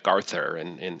MacArthur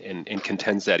and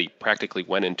contends that he practically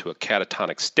went into a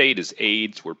catatonic state. His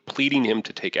aides were pleading him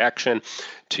to take action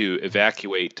to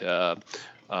evacuate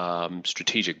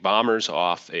strategic bombers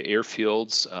off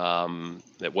airfields.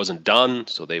 That wasn't done,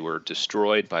 so they were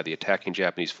destroyed by the attacking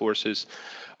Japanese forces.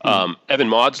 Evan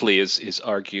Maudsley is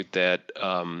argued that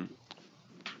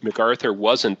MacArthur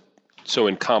wasn't so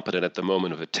incompetent at the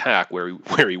moment of attack. Where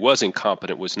he was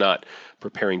incompetent was not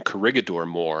preparing Corregidor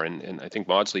more, and I think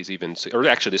Maudsley's even, or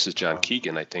actually this is John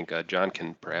Keegan. I think John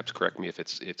can perhaps correct me if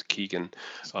it's Keegan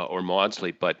or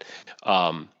Maudsley, but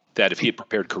that if he had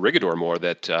prepared Corregidor more,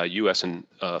 that U.S. and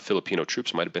Filipino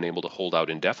troops might have been able to hold out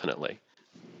indefinitely.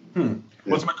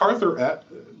 Was MacArthur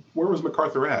where was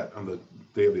MacArthur at on the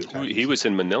day of the attack? He was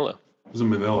in Manila. He was in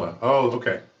Manila. Oh,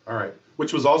 okay, all right.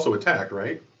 Which was also attacked,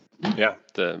 right? Yeah,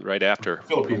 right after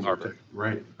Philippines Harbor.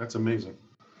 Right, that's amazing.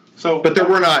 So, but there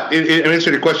were not. In answer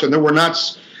to your question, there were not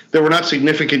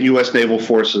significant U.S. naval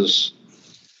forces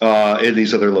in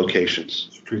these other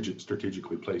locations.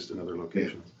 Strategically placed in other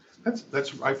locations. Yeah.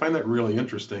 That's. I find that really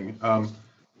interesting.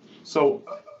 So,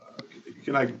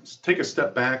 can I take a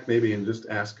step back maybe and just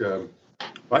ask? I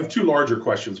have 2 larger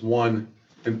questions. One,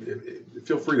 and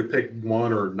feel free to pick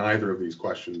one or neither of these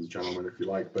questions, gentlemen, if you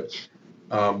like. But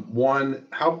one,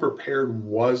 how prepared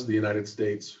was the United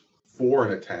States for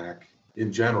an attack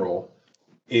in general,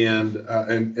 and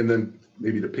then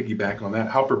maybe to piggyback on that,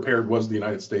 how prepared was the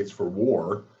United States for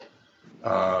war,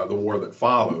 the war that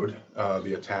followed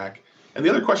the attack? And the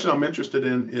other question I'm interested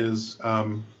in is,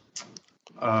 oh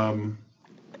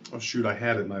shoot, I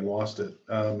had it and I lost it.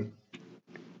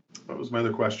 What was my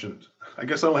other question? I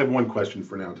guess I only have one question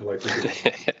for now until I think of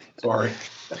it. Sorry,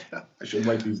 I should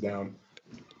write these down.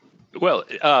 Well,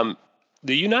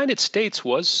 the United States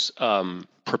was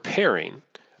preparing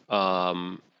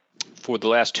for the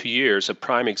last 2 years, a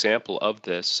prime example of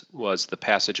this was the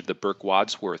passage of the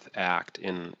Burke-Wadsworth Act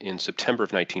in September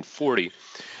of 1940,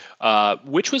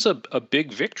 which was a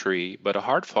big victory, but a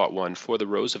hard-fought one for the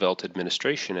Roosevelt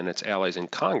administration and its allies in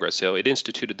Congress. So it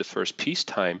instituted the first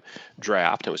peacetime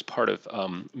draft. It was part of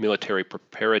military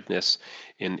preparedness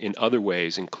in other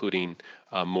ways, including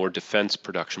more defense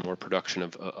production, more production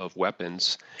of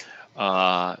weapons.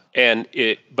 But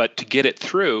to get it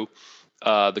through,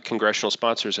 the congressional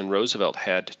sponsors and Roosevelt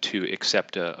had to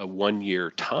accept a 1-year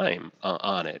time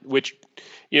on it, which,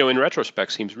 in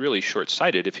retrospect seems really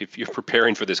short-sighted if you're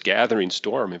preparing for this gathering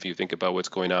storm. If you think about what's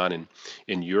going on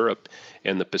in Europe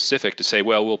and the Pacific, to say,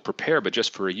 well, we'll prepare, but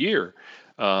just for a year.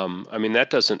 That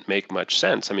doesn't make much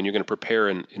sense. You're going to prepare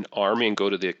an army and go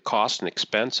to the cost and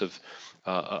expense of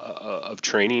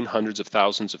training hundreds of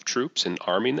thousands of troops and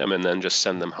arming them and then just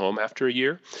send them home after a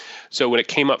year. So when it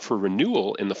came up for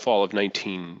renewal in the fall of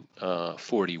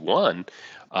 1941,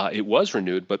 it was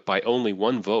renewed, but by only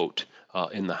one vote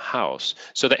in the House.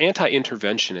 So the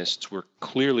anti-interventionists were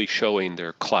clearly showing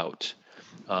their clout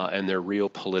and their real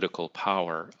political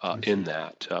power in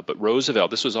that. But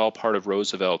Roosevelt, this was all part of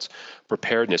Roosevelt's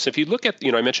preparedness. If you look at,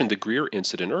 I mentioned the Greer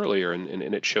incident earlier, and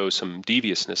it shows some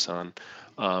deviousness on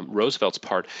Roosevelt's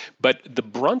part. But the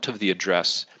brunt of the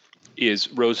address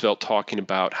is Roosevelt talking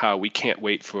about how we can't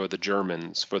wait for the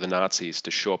Germans, for the Nazis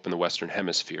to show up in the Western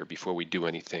Hemisphere before we do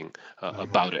anything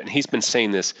about it. And he's been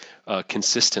saying this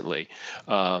consistently.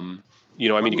 You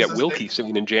got Wilkie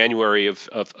saying in January of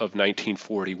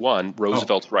 1941,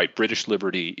 Roosevelt's right, British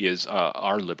liberty is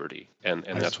our liberty. And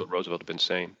that's what Roosevelt had been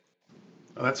saying.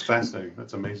 Oh, that's fascinating.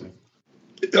 That's amazing.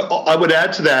 I would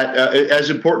add to that,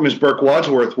 as important as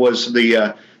Burke-Wadsworth was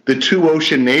the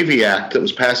Two-Ocean Navy Act that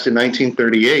was passed in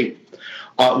 1938,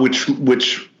 which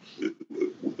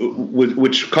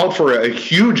called for a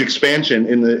huge expansion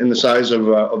in the size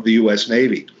of the U.S.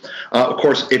 Navy. Of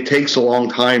course, it takes a long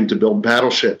time to build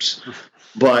battleships,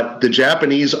 but the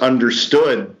Japanese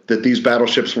understood that these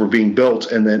battleships were being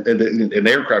built, and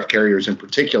aircraft carriers in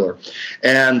particular,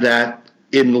 and that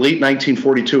in late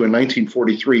 1942 and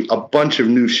 1943, a bunch of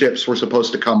new ships were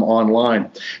supposed to come online.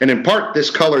 And in part,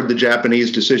 this colored the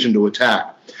Japanese decision to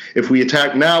attack. If we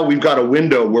attack now, we've got a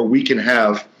window where we can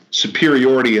have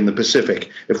superiority in the Pacific.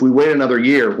 If we wait another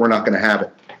year, we're not going to have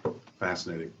it.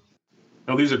 Fascinating.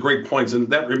 Now, these are great points. And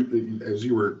that, as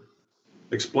you were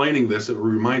explaining this, it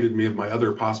reminded me of my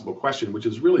other possible question, which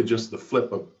is really just the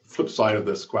flip side of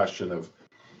this question of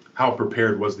how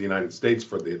prepared was the United States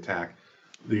for the attack.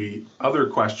 The other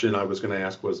question I was going to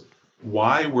ask was,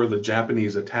 why were the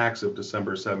Japanese attacks of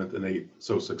December 7th and 8th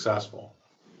so successful?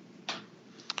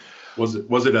 Was it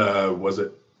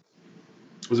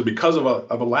because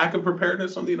of a lack of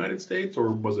preparedness on the United States,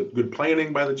 or was it good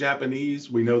planning by the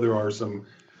Japanese? We know there are some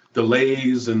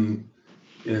delays in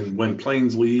when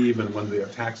planes leave and when the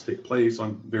attacks take place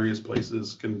on various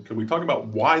places. Can we talk about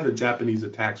why the Japanese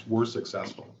attacks were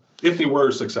successful? If they were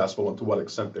successful, and to what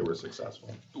extent they were successful?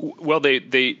 Well,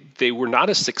 they were not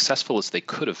as successful as they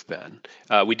could have been.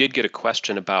 We did get a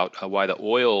question about why the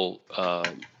oil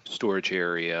storage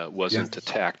area wasn't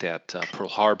attacked at Pearl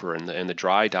Harbor and the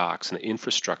dry docks and the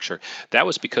infrastructure. That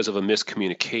was because of a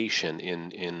miscommunication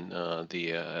in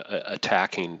the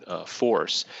attacking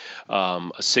force.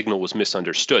 A signal was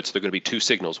misunderstood. So there are going to be two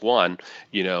signals. One,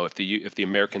 if the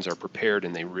Americans are prepared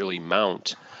and they really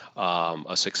mount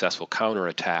a successful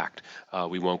counterattack,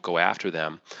 we won't go after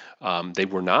them. They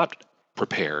were not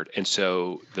prepared, and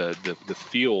so the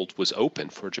field was open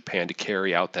for Japan to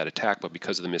carry out that attack, but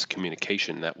because of the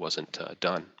miscommunication, that wasn't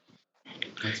done.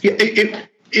 Yeah,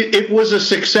 it was a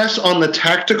success on the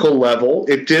tactical level.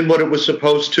 It did what it was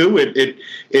supposed to.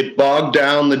 It bogged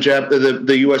down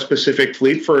the U.S. Pacific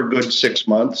Fleet for a good 6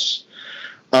 months.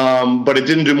 But it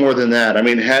didn't do more than that.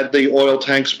 Had the oil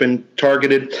tanks been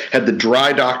targeted, had the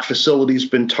dry dock facilities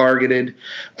been targeted,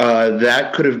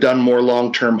 that could have done more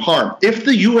long-term harm. If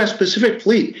the U.S. Pacific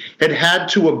Fleet had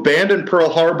to abandon Pearl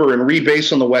Harbor and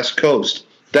rebase on the West Coast,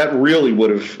 that really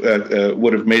would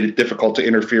have made it difficult to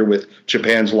interfere with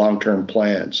Japan's long-term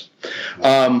plans.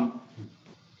 I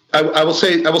will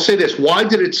say this: why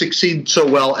did it succeed so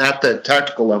well at the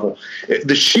tactical level?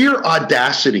 The sheer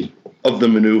audacity of the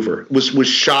maneuver was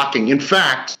shocking. In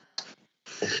fact,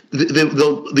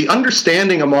 the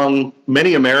understanding among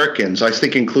many Americans, I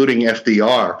think including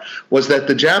FDR, was that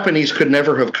the Japanese could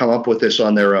never have come up with this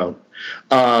on their own.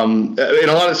 And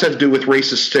a lot of this had to do with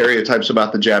racist stereotypes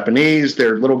about the Japanese.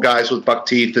 They're little guys with buck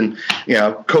teeth and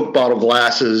Coke bottle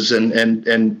glasses, and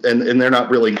they're not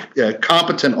really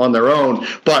competent on their own.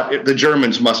 But the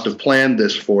Germans must have planned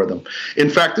this for them. In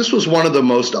fact, this was one of the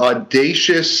most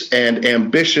audacious and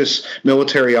ambitious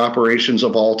military operations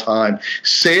of all time.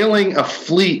 Sailing a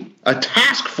fleet, a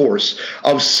task force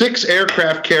of 6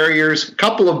 aircraft carriers, a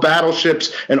couple of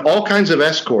battleships, and all kinds of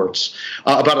escorts,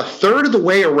 about a third of the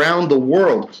way around the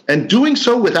world, and doing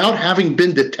so without having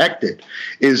been detected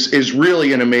is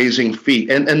really an amazing feat.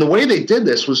 And the way they did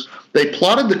this was they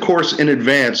plotted the course in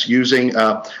advance using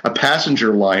a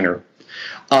passenger liner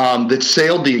that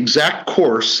sailed the exact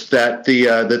course that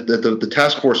the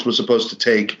task force was supposed to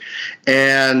take,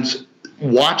 and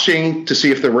watching to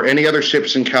see if there were any other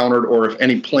ships encountered or if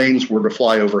any planes were to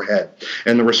fly overhead.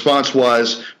 And the response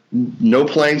was, no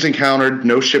planes encountered,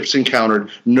 no ships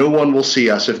encountered, no one will see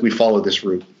us if we follow this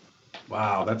route.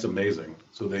 Wow, that's amazing.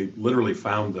 So they literally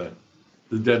found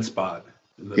the dead spot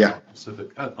in the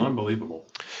Pacific. Unbelievable.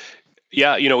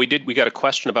 Yeah, we got a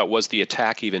question about, was the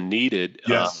attack even needed?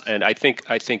 Yes. And I think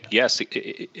yes,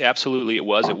 absolutely it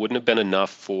was. It wouldn't have been enough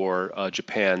for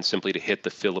Japan simply to hit the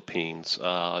Philippines,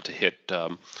 to hit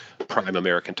prime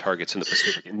American targets in the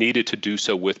Pacific. It needed to do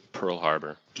so with Pearl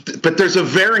Harbor. But there's a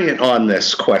variant on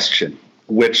this question,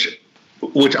 which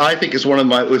I think is one of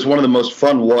the most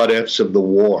fun what ifs of the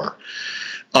war.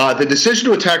 The decision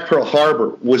to attack Pearl Harbor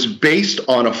was based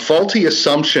on a faulty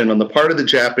assumption on the part of the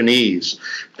Japanese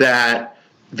that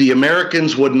the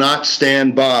Americans would not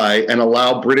stand by and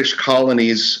allow British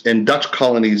colonies and Dutch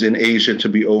colonies in Asia to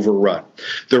be overrun.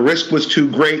 The risk was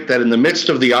too great that in the midst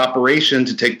of the operation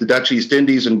to take the Dutch East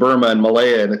Indies and Burma and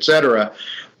Malaya and et cetera,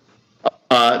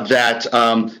 that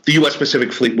the U.S.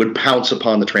 Pacific Fleet would pounce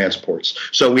upon the transports.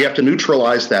 So we have to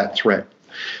neutralize that threat.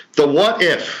 The what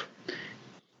if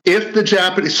the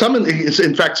Japanese, some in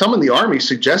the Army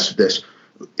suggested this,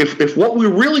 if what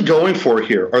we're really going for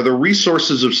here are the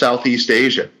resources of Southeast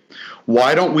Asia,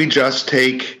 why don't we just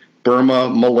take Burma,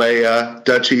 Malaya,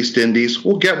 Dutch East Indies?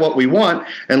 We'll get what we want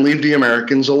and leave the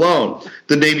Americans alone.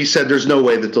 The Navy said there's no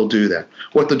way that they'll do that.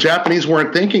 What the Japanese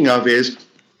weren't thinking of is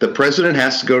the president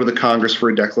has to go to the Congress for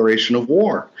a declaration of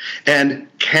war. And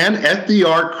can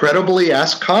FDR credibly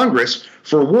ask Congress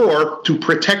for war to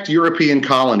protect European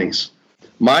colonies?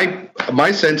 My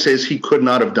sense is he could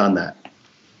not have done that.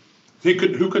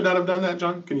 Who could not have done that,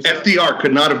 John? Can you say FDR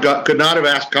could not have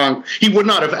asked Congress. He would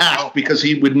not have asked because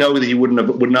he would know that he would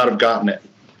not have gotten it.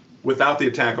 Without the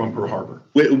attack on Pearl Harbor.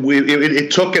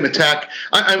 It took an attack.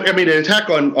 I mean, an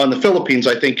attack on the Philippines.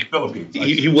 I think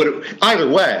he would have either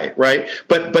way, right?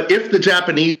 But if the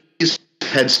Japanese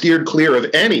had steered clear of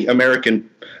any American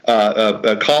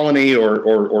colony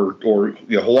or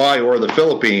Hawaii or the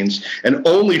Philippines and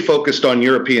only focused on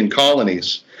European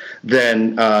colonies,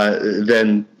 then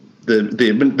the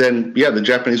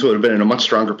Japanese would have been in a much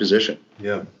stronger position.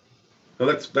 Yeah. No,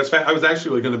 that's. I was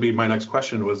actually going to be, my next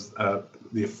question was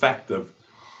the effect of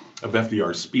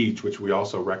FDR's speech, which we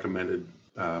also recommended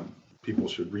people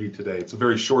should read today. It's a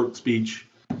very short speech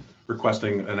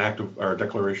requesting an act of or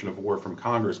declaration of war from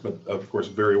Congress, but of course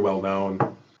very well known.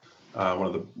 One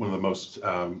of the most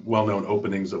well-known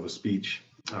openings of a speech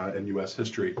in U.S.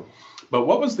 history. But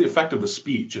what was the effect of the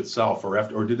speech itself,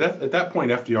 or did at that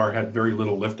point FDR had very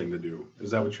little lifting to do?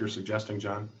 Is that what you're suggesting,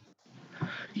 John?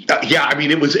 Yeah, I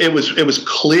mean, it was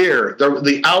clear.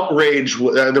 The outrage.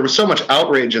 There was so much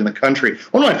outrage in the country.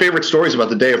 One of my favorite stories about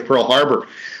the day of Pearl Harbor.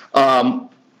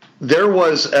 There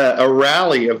was a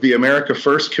rally of the America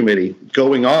First Committee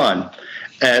going on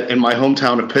in my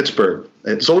hometown of Pittsburgh.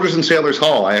 At Soldiers and Sailors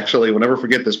Hall. I actually will never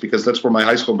forget this because that's where my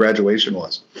high school graduation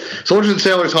was. Soldiers and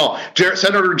Sailors Hall.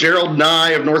 Senator Gerald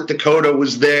Nye of North Dakota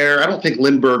was there. I don't think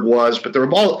Lindbergh was, but there were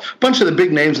a bunch of the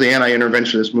big names of the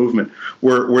anti-interventionist movement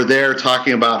were there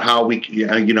talking about how we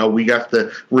have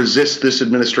to resist this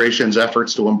administration's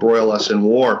efforts to embroil us in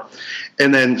war.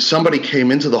 And then somebody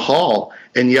came into the hall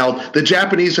and yelled, "The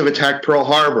Japanese have attacked Pearl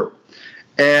Harbor."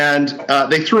 And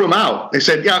they threw him out. They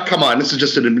said, "Yeah, come on, this is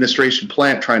just an administration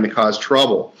plant trying to cause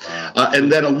trouble."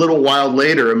 And then a little while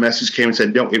later, a message came and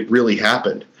said, "No, it really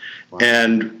happened." Wow.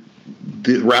 And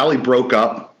the rally broke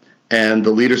up, and the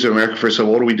leaders of America First said,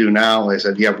 "What do we do now?" And they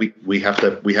said, "Yeah, we have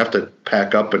to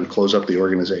pack up and close up the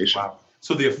organization." Wow.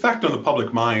 So the effect on the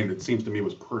public mind, it seems to me,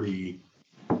 was pretty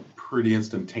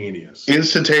instantaneous.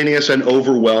 Instantaneous and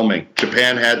overwhelming.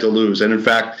 Japan had to lose. And in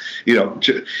fact,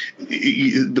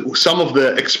 some of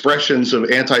the expressions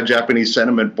of anti-Japanese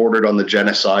sentiment bordered on the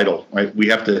genocidal, right? We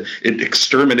have to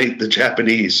exterminate the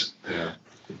Japanese.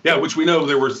 Yeah, which we know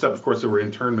there were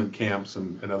internment camps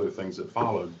and other things that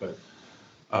followed. But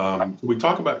Can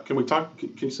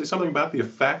you say something about the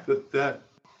effect that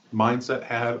mindset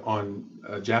had on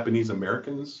Japanese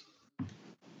Americans?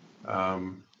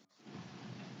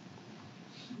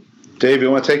 Dave,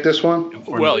 you want to take this one?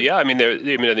 Well, yeah. I mean,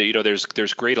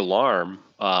 there's great alarm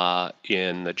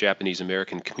in the Japanese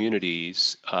American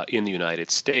communities in the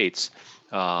United States,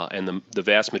 and the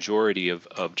vast majority of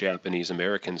Japanese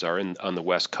Americans are on the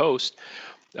West Coast.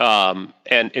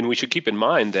 And we should keep in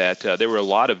mind that there were a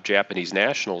lot of Japanese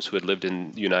nationals who had lived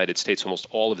in the United States almost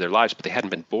all of their lives, but they hadn't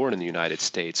been born in the United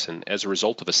States. And as a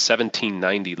result of a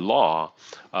 1790 law,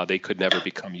 they could never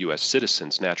become U.S.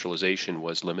 citizens. Naturalization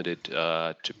was limited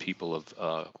to people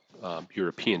of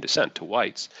European descent, to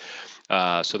whites.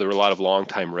 So there were a lot of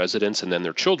longtime residents, and then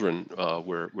their children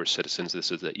were citizens.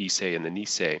 This is the Issei and the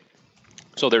Nisei.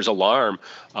 So there's alarm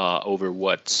over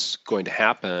what's going to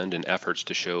happen and efforts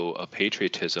to show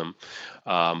patriotism.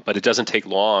 But it doesn't take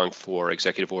long for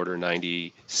Executive Order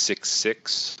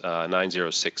 9066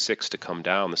 to come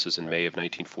down. This is in May of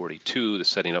 1942, the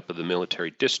setting up of the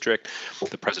military district.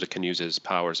 The president can use his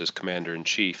powers as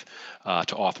commander-in-chief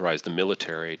to authorize the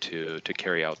military to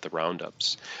carry out the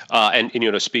roundups. And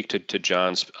to speak to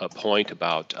John's point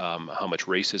about how much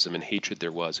racism and hatred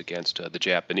there was against the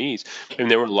Japanese, and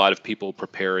there were a lot of people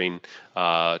preparing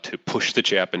to push the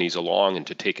Japanese along and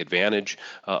to take advantage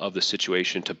of the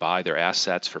situation, to buy their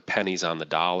assets for pennies on the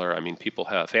dollar. I mean,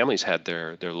 families had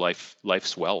their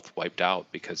life's wealth wiped out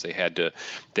because they had to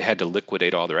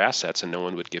liquidate all their assets, and no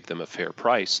one would give them a fair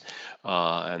price,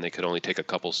 and they could only take a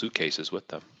couple suitcases with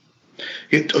them.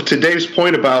 To Dave's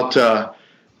point about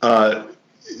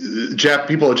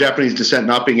people of Japanese descent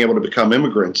not being able to become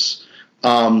immigrants,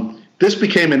 this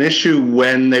became an issue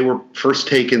when they were first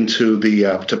taken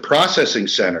to processing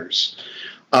centers.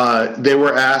 They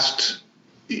were asked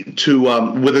to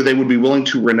whether they would be willing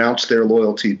to renounce their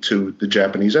loyalty to the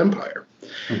Japanese Empire,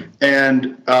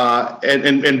 and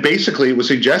basically it was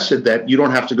suggested that you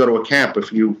don't have to go to a camp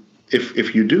if you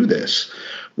do this.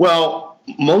 Well,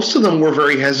 most of them were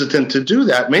very hesitant to do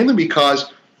that, mainly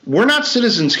because we're not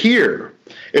citizens here.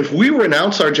 If we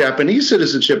renounce our Japanese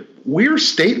citizenship, we're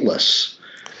stateless.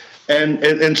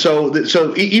 And so the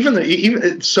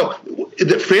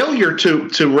failure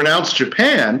to renounce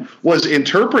Japan was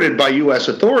interpreted by U.S.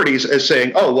 authorities as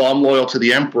saying, oh, well, I'm loyal to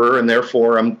the emperor and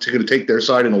therefore I'm going to take their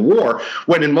side in a war,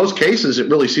 when in most cases it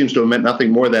really seems to have meant nothing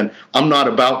more than I'm not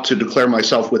about to declare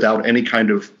myself without any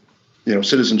kind of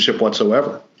citizenship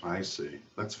whatsoever. I see.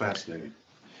 That's fascinating.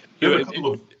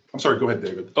 I'm sorry, go ahead,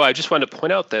 David. Oh, I just wanted to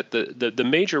point out that the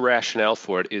major rationale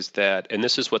for it is that, and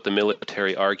this is what the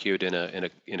military argued in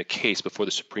a case before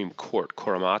the Supreme Court,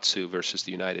 Korematsu versus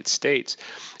the United States.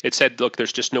 It said, look,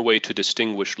 there's just no way to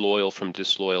distinguish loyal from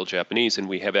disloyal Japanese, and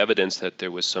we have evidence that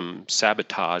there was some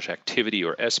sabotage activity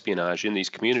or espionage in these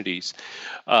communities.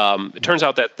 It turns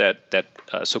out that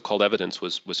so-called evidence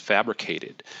was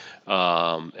fabricated,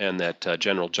 and that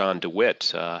General John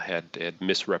DeWitt had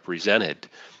misrepresented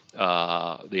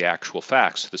the actual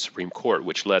facts to the Supreme Court,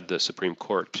 which led the Supreme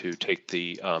Court to take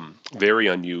the very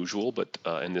unusual, but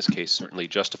in this case certainly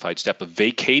justified step of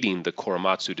vacating the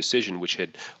Korematsu decision, which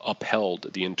had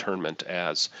upheld the internment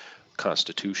as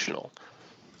constitutional.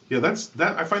 Yeah,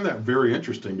 I find that very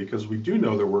interesting, because we do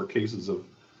know there were cases of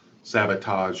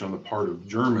sabotage on the part of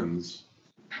German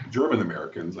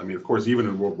Americans. I mean, of course, even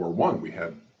in World War I, we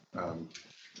had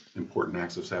important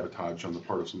acts of sabotage on the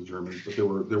part of some Germans, but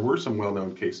there were some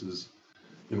well-known cases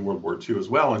in World War II as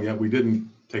well, and yet we didn't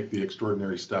take the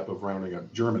extraordinary step of rounding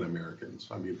up German Americans.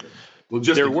 I mean,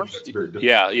 logistically, that's very difficult.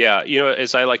 Yeah.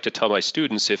 As I like to tell my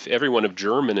students, if everyone of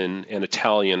German and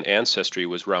Italian ancestry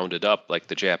was rounded up like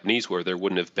the Japanese were, there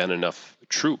wouldn't have been enough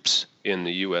troops in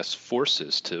the U.S.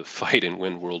 forces to fight and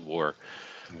win World War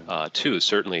II.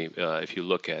 Certainly, if you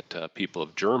look at people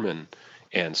of German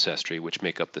ancestry, which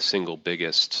make up the single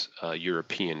biggest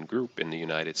European group in the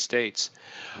United States,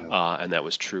 and that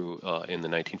was true in the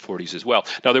 1940s as well.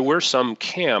 Now, there were some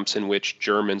camps in which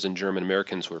Germans and German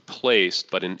Americans were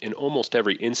placed, but in almost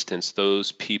every instance,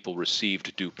 those people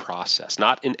received due process.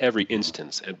 Not in every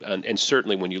instance, and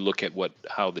certainly when you look at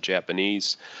how the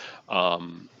Japanese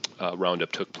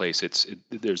roundup took place,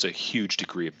 there's a huge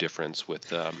degree of difference with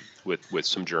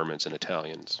some Germans and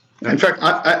Italians. In fact,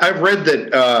 I've read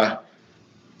that.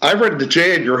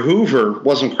 J. Edgar Hoover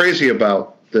wasn't crazy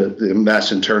about the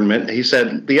mass internment. He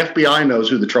said, the FBI knows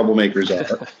who the troublemakers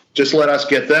are. Just let us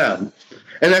get them.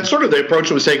 And that's sort of the approach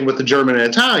that was taken with the German and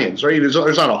Italians, right?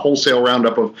 There's not a wholesale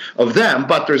roundup of them,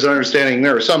 but there's an understanding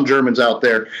there are some Germans out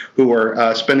there who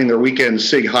are spending their weekends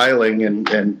sig heiling,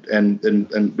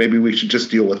 and maybe we should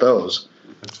just deal with those.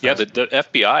 Yeah, the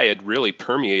FBI had really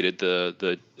permeated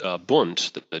the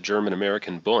Bund, the German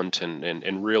American Bund,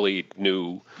 and really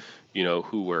knew,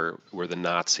 who were the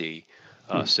Nazi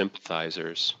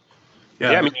sympathizers.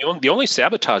 Yeah, I mean the only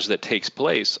sabotage that takes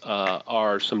place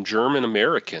are some German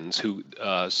Americans who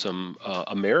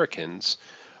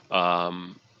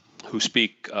who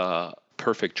speak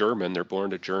perfect German. They're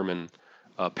born to German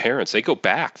parents. They go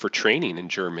back for training in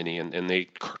Germany, and they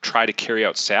try to carry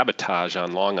out sabotage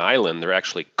on Long Island. They're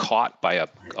actually caught by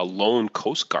a lone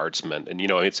Coast Guardsman, and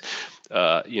it's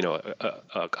a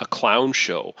clown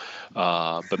show.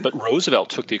 But Roosevelt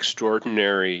took the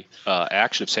extraordinary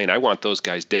action of saying, "I want those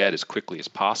guys dead as quickly as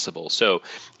possible." So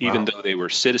even though they were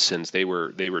citizens, they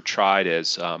were tried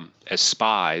as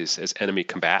spies, as enemy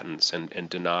combatants, and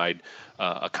denied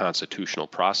a constitutional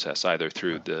process either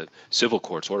through the civil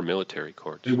courts or military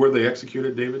courts. And were they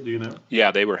executed, David? Do you know? Yeah,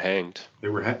 they were hanged. They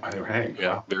were hanged.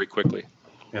 Yeah, wow. Very quickly.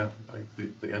 Yeah, like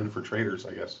the end for traitors,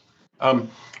 I guess.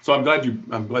 So I'm glad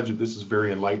you. This is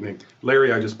very enlightening.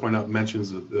 Larry, I just point out,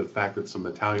 mentions the fact that some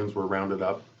Italians were rounded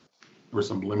up. There was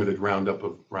some limited roundup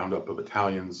of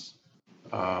Italians.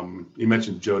 You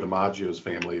mentioned Joe DiMaggio's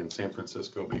family in San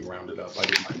Francisco being rounded up. I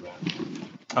didn't mind that.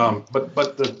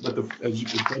 But as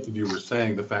both of you were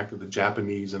saying, the fact that the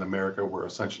Japanese in America were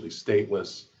essentially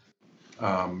stateless,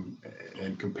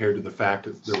 and compared to the fact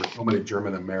that there were so many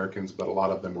German Americans, but a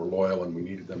lot of them were loyal and we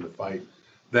needed them to fight.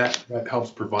 That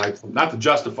helps provide some, not to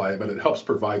justify it, but it helps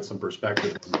provide some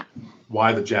perspective on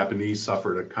why the Japanese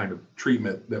suffered a kind of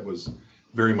treatment that was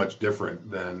very much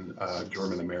different than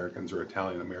German Americans or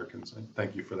Italian Americans. And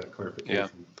thank you for that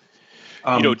clarification.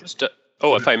 Yeah.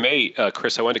 If I may,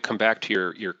 Chris, I wanted to come back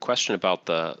to your question about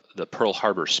the Pearl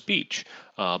Harbor speech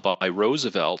by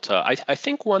Roosevelt. I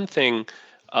think one thing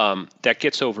that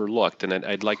gets overlooked, and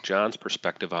I'd like John's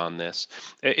perspective on this.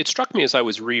 It struck me as I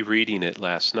was rereading it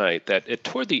last night that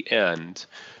toward the end,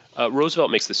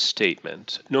 Roosevelt makes this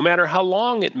statement: no matter how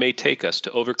long it may take us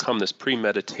to overcome this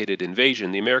premeditated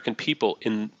invasion, the American people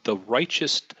in the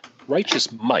righteous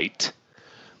might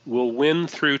will win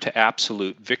through to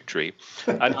absolute victory.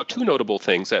 Now, two notable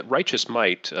things: that righteous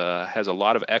might has a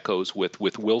lot of echoes with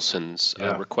Wilson's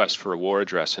request for a war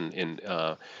address in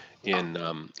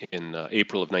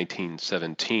April of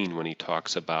 1917, when he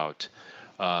talks about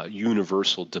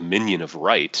universal dominion of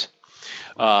right.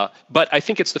 But I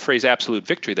think it's the phrase "absolute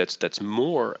victory" that's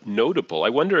more notable. I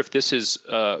wonder if this is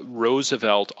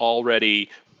Roosevelt already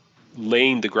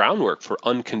laying the groundwork for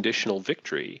unconditional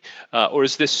victory, or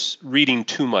is this reading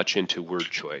too much into word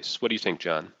choice? What do you think,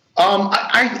 John?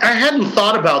 I hadn't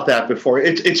thought about that before.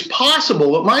 It's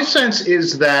possible, but my sense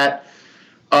is that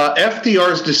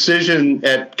FDR's decision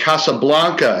at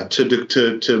Casablanca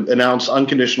to announce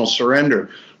unconditional surrender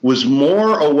was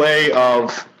more a way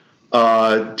of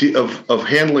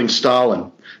handling Stalin.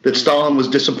 That Stalin was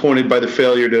disappointed by the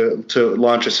failure to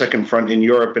launch a second front in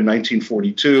Europe in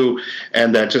 1942,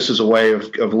 and that just as a way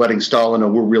of letting Stalin know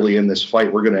we're really in this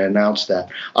fight, we're going to announce that.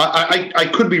 I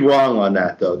could be wrong on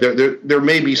that, though. There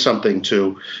may be something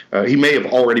to. He may have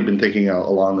already been thinking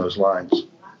along those lines.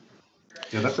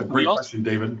 Yeah, that's a great question,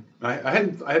 David. I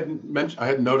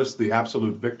hadn't noticed the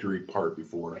absolute victory part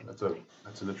before. That's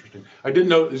an interesting. I did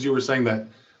note as you were saying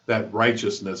that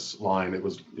righteousness line.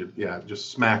 It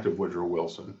just smacked of Woodrow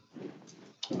Wilson,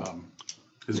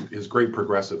 his great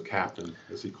progressive captain,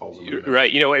 as he calls him.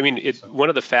 Right. One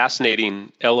of the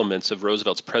fascinating elements of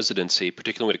Roosevelt's presidency,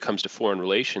 particularly when it comes to foreign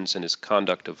relations and his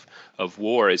conduct of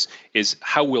war, is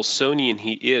how Wilsonian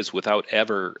he is without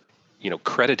ever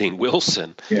crediting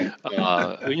Wilson. Yeah.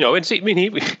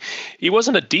 He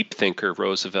wasn't a deep thinker,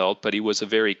 Roosevelt, but he was a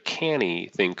very canny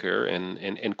thinker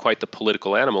and quite the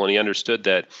political animal. And he understood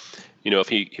that, if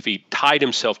he tied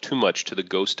himself too much to the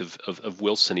ghost of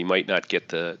Wilson, he might not get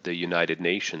the United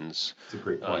Nations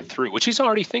through, which he's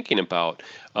already thinking about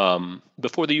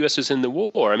before the U.S. is in the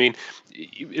war. I mean,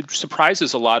 it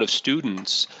surprises a lot of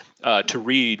students to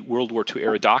read World War II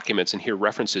era documents and hear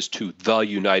references to the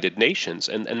United Nations.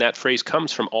 And that phrase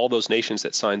comes from all those nations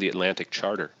that signed the Atlantic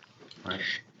Charter. Right.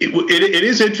 It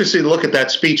is interesting to look at that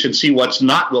speech and see what's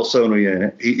not Wilsonian in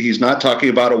it. He's not talking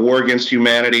about a war against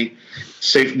humanity,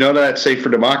 none of that safe for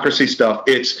democracy stuff.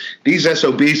 It's these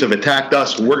SOBs have attacked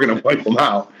us, we're going to wipe them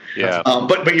out. Yeah.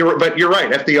 But you're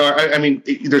right.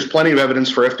 FDR. There's plenty of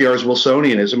evidence for FDR's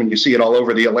Wilsonianism, and you see it all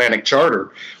over the Atlantic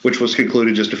Charter, which was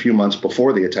concluded just a few months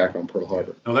before the attack on Pearl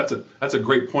Harbor. No, that's a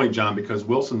great point, John, because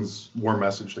Wilson's war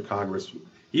message to Congress,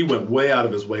 he went way out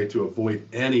of his way to avoid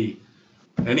any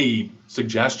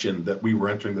suggestion that we were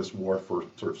entering this war for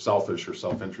sort of selfish or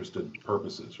self-interested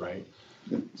purposes, right?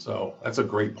 So that's a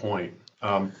great point.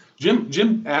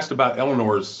 Jim asked about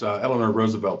Eleanor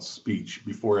Roosevelt's speech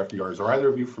before FDR's. Are either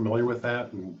of you familiar with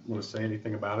that and want to say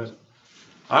anything about it?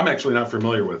 I'm actually not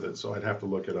familiar with it, so I'd have to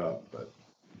look it up. But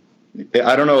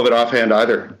I don't know of it offhand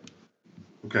either.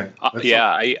 Okay.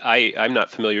 I'm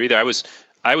not familiar either.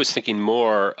 I was thinking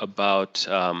more about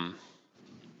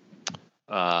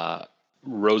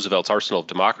Roosevelt's Arsenal of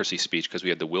Democracy speech, because we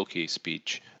had the Wilkie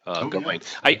speech going.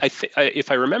 Yeah.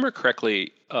 If I remember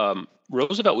correctly,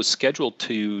 Roosevelt was scheduled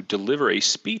to deliver a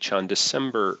speech on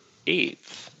December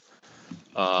 8th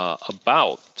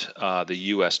about the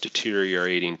U.S.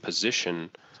 deteriorating position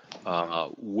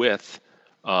with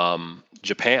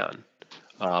Japan.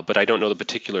 But I don't know the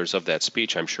particulars of that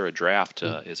speech. I'm sure a draft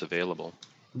is available.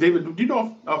 David, do you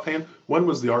know offhand, when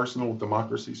was the Arsenal of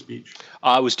Democracy speech?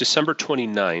 It was December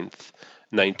 29th,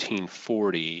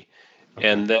 1940. Okay.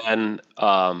 And then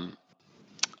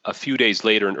a few days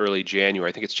later in early January,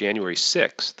 I think it's January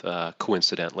 6th,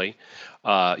 coincidentally,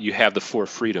 you have the Four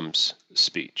Freedoms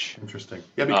speech. Interesting.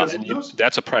 Yeah, because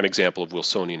that's a prime example of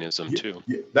Wilsonianism, too.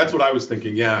 Yeah, that's what I was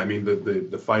thinking. Yeah, I mean,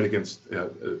 the fight against,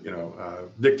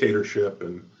 dictatorship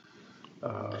and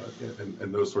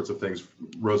those sorts of things.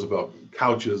 Roosevelt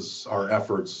couches our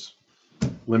efforts,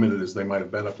 limited as they might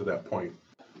have been up to that point,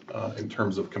 in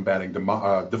terms of combating,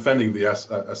 defending the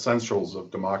essentials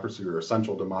of democracy, or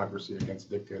essential democracy against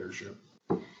dictatorship,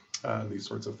 these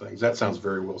sorts of things. That sounds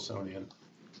very Wilsonian.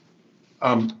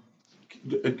 I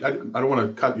don't want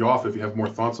to cut you off if you have more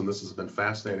thoughts on this. This has been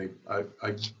fascinating.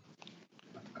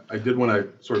 I did want to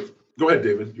sort of go ahead,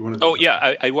 David. You want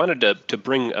to? I wanted to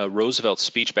bring Roosevelt's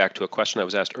speech back to a question I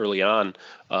was asked early on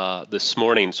this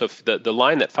morning. So if the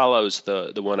line that follows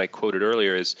the one I quoted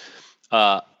earlier is,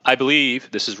 I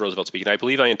believe, this is Roosevelt speaking, I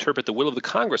believe I interpret the will of the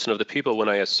Congress and of the people when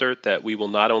I assert that we will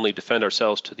not only defend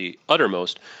ourselves to the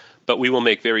uttermost, but we will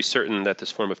make very certain that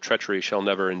this form of treachery shall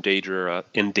never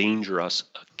endanger us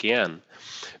again.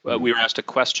 We were asked a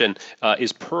question,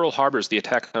 is the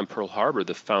attack on Pearl Harbor,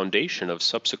 the foundation of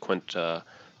subsequent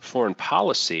foreign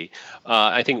policy?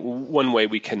 I think one way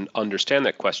we can understand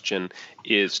that question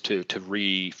is to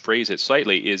rephrase it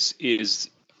slightly,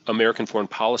 is American foreign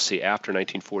policy after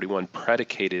 1941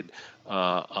 predicated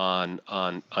on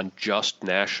just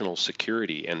national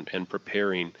security and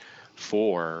preparing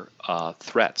for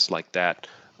threats like that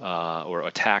or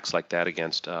attacks like that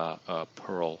against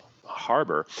Pearl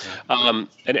Harbor. And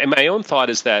my own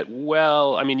thought is that,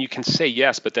 well, I mean, you can say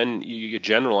yes, but then you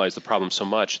generalize the problem so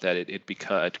much that it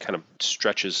kind of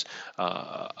stretches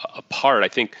apart. I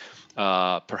think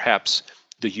perhaps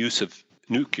the use of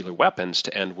nuclear weapons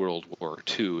to end World War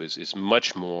II is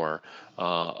much more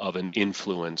of an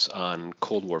influence on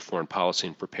Cold War foreign policy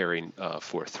and preparing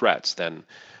for threats than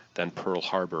Pearl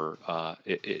Harbor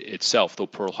itself. Though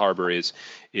Pearl Harbor is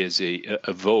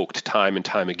evoked time and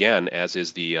time again, as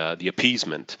is the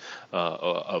appeasement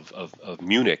of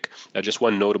Munich. Just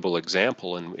one notable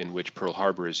example in which Pearl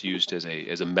Harbor is used as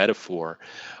a metaphor.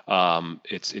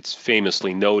 It's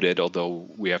famously noted, although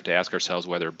we have to ask ourselves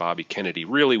whether Bobby Kennedy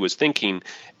really was thinking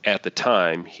at the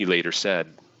time. He later said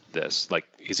this,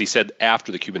 as he said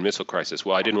after the Cuban Missile Crisis,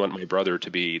 well, I didn't want my brother to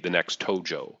be the next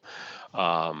Tojo.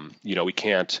 We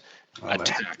can't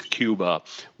attack Cuba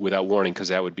without warning, because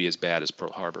that would be as bad as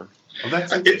Pearl Harbor.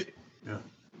 Well,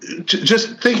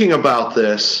 just thinking about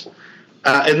this,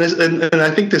 and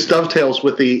I think this dovetails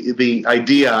with the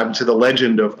idea to the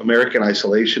legend of American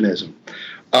isolationism.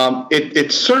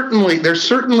 There's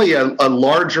certainly a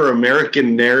larger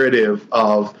American narrative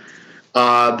of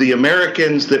the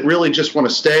Americans that really just want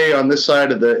to stay on this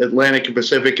side of the Atlantic and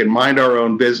Pacific and mind our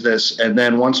own business, and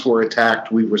then once we're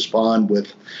attacked, we respond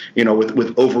with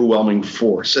overwhelming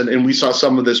force. And we saw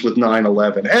some of this with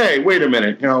 9/11. Hey, wait a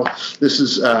minute, this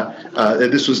was out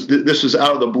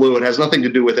of the blue. It has nothing to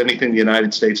do with anything the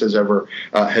United States has ever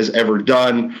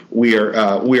done. We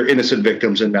are innocent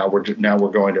victims, and now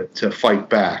we're going to fight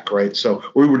back, right? So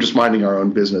we were just minding our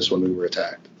own business when we were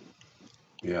attacked.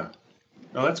 Yeah.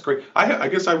 No, that's great. I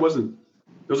guess I wasn't.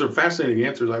 Those are fascinating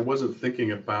answers. I wasn't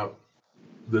thinking about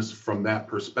this from that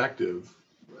perspective.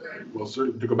 Well,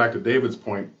 to go back to David's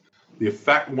point,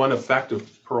 one effect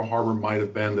of Pearl Harbor might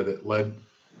have been that it led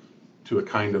to a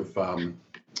kind of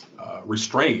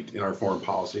restraint in our foreign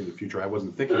policy in the future. I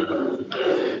wasn't thinking about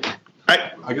it.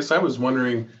 I guess I was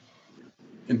wondering,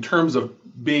 in terms of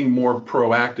being more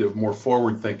proactive, more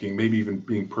forward-thinking, maybe even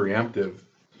being preemptive,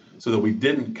 so that we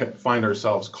didn't find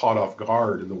ourselves caught off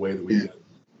guard in the way that we did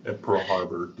at Pearl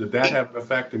Harbor. Did that have an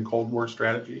effect in Cold War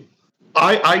strategy?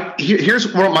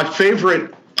 Here's one of my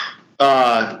favorite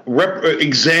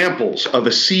examples of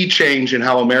a sea change in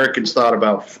how Americans thought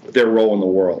about their role in the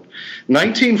world.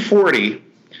 1940,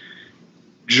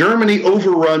 Germany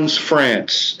overruns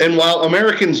France. And while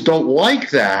Americans don't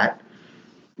like that,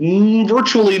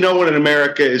 virtually no one in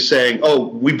America is saying, oh,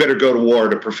 we better go to war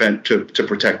to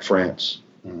protect France,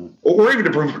 or even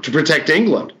to protect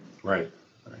England. Right.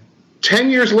 10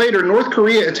 years later, North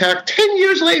Korea attacked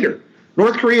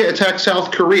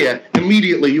South Korea.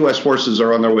 Immediately, U.S. forces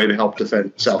are on their way to help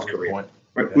defend South Korea.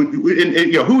 Right?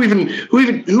 Yeah. Who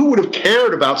would have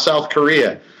cared about South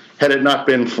Korea had it not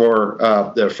been for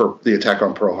the attack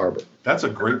on Pearl Harbor? That's a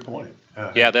great point.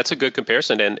 Yeah, that's a good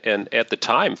comparison. And at the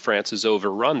time, France is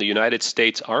overrun. The United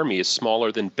States Army is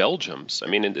smaller than Belgium's. I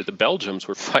mean, the Belgians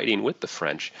were fighting with the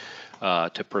French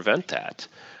to prevent that.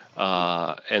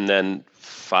 And then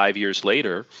 5 years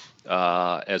later,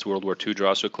 as World War II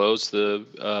draws to a close,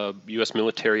 the U.S.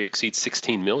 military exceeds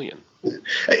 16 million.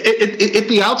 At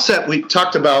the outset, we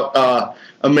talked about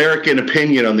American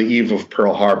opinion on the eve of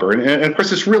Pearl Harbor. And of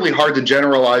course, it's really hard to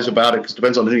generalize about it because it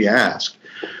depends on who you ask.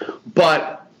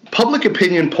 But public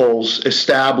opinion polls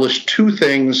established two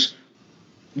things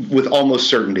with almost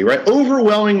certainty, right?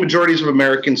 Overwhelming majorities of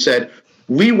Americans said,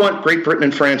 we want Great Britain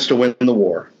and France to win the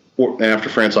war. And after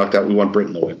France locked out, we want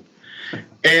Britain to win.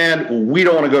 And we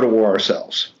don't want to go to war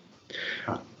ourselves.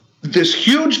 This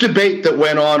huge debate that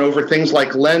went on over things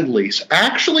like Lend-Lease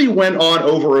actually went on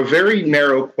over a very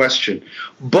narrow question.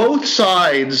 Both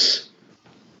sides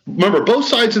in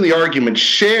the argument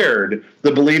shared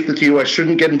the belief that the U.S.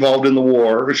 shouldn't get involved in the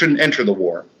war or shouldn't enter the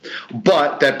war,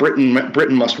 but that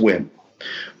Britain must win.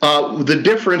 The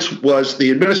difference was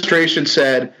the administration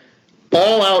said,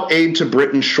 all-out aid to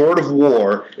Britain short of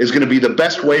war is going to be the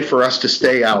best way for us to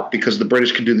stay out because the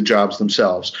British can do the jobs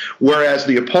themselves. Whereas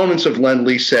the opponents of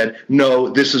Lend-Lease said, no,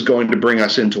 this is going to bring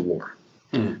us into war.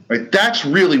 Right? That's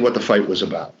really what the fight was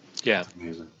about. Yeah.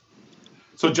 Amazing.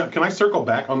 So, John, can I circle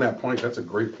back on that point? That's a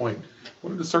great point. I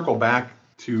wanted to circle back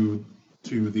to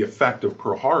the effect of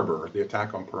Pearl Harbor, the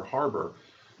attack on Pearl Harbor.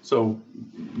 So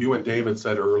you and David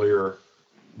said earlier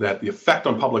that the effect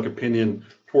on public opinion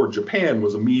toward Japan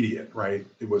was immediate, right?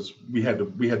 It was we had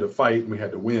to fight and we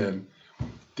had to win.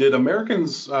 Did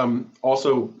Americans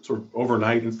also sort of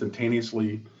overnight,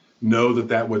 instantaneously know did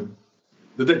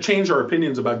that change our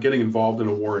opinions about getting involved in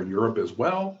a war in Europe as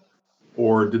well?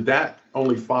 Or did that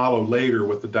only follow later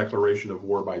with the declaration of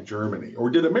war by Germany? Or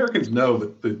did Americans know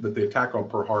that the attack on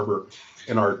Pearl Harbor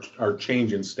and our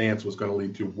change in stance was going to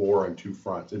lead to war on two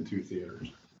fronts, in two theaters?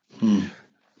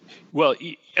 Well,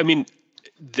 I mean,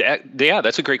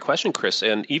 that's a great question, Chris.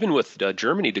 And even with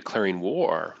Germany declaring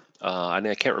war, and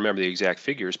I can't remember the exact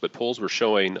figures, but polls were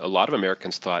showing a lot of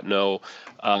Americans thought, no,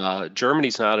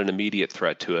 Germany's not an immediate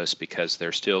threat to us because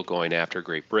they're still going after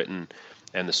Great Britain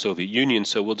and the Soviet Union,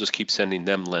 so we'll just keep sending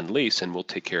them Lend-Lease and we'll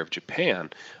take care of Japan.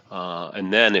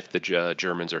 And then if the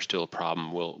Germans are still a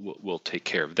problem, we'll take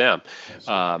care of them.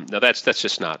 Now that's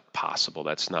just not possible.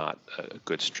 That's not a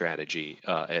good strategy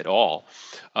at all.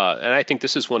 And I think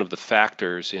this is one of the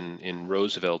factors in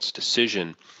Roosevelt's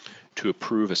decision to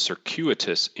approve a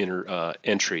circuitous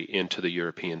entry into the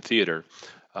European theater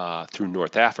through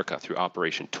North Africa, through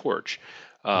Operation Torch.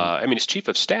 I mean, his chief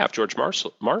of staff, George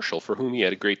Marshall, for whom he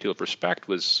had a great deal of respect,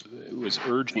 was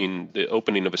urging the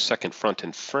opening of a second front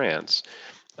in France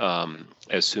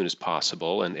as soon as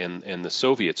possible, and the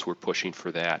Soviets were pushing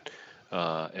for that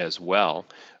as well.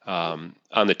 On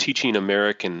the Teaching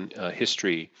American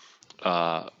History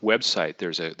website,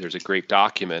 there's a great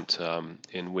document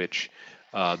in which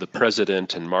the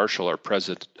president and Marshall are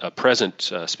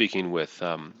present speaking with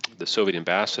the Soviet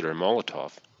ambassador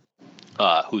Molotov.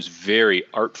 Who's very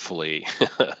artfully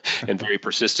and very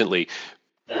persistently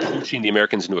pushing the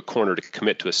Americans into a corner to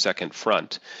commit to a second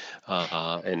front.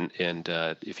 And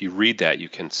if you read that, you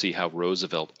can see how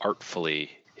Roosevelt artfully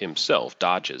himself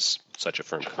dodges such a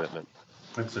firm commitment.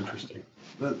 That's interesting.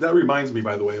 That reminds me,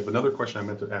 by the way, of another question I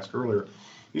meant to ask earlier.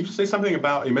 Can you say something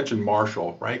about, you mentioned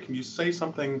Marshall, right? Can you say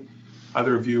something,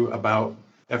 either of you, about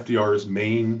FDR's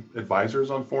main advisors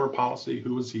on foreign policy?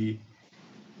 Who was he?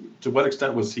 To what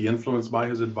extent was he influenced by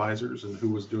his advisors, and who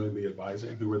was doing the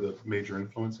advising? Who were the major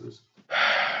influences?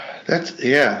 That's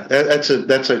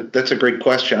a great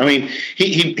question. I mean,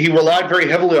 he relied very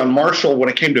heavily on Marshall when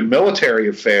it came to military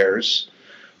affairs,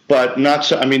 but not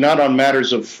so. I mean, not on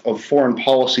matters of foreign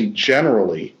policy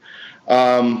generally.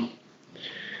 I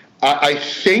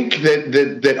think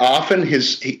that often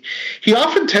he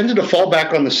often tended to fall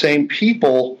back on the same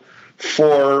people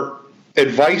for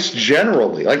advice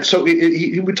generally. Like, so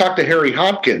he would talk to Harry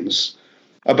Hopkins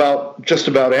about just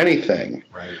about anything.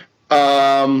 Right.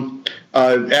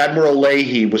 Admiral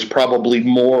Leahy was probably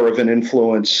more of an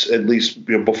influence, at least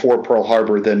before Pearl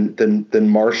Harbor, than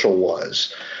Marshall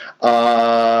was.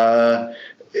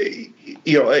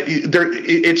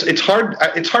 it's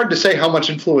hard to say how much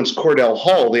influence Cordell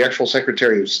Hull, the actual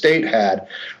Secretary of State, had.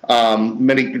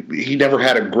 He never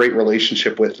had a great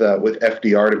relationship with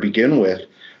FDR to begin with,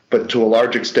 but to a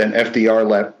large extent,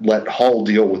 FDR let Hull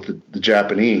deal with the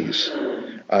Japanese,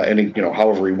 and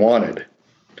however he wanted.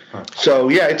 So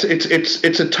yeah,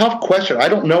 it's a tough question. I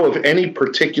don't know of any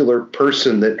particular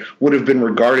person that would have been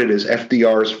regarded as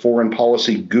FDR's foreign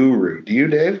policy guru. Do you,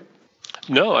 Dave?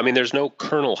 No, I mean, there's no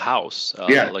Colonel House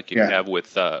like you have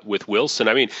with Wilson.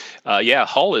 I mean,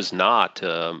 Hull is not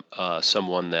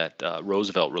someone that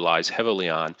Roosevelt relies heavily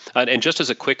on. And just as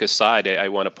a quick aside, I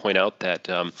want to point out that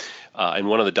in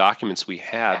one of the documents we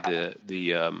had,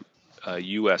 the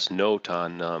U.S. note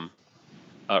on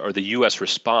or the U.S.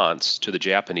 response to the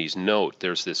Japanese note,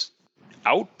 there's this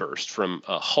outburst from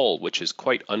Hull, which is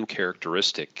quite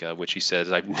uncharacteristic, which he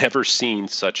says, "I've never seen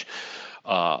such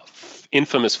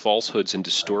infamous falsehoods and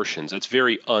distortions." It's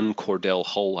very un-Cordell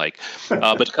Hull-like.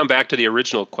 But to come back to the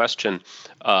original question,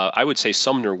 I would say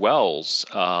Sumner Welles,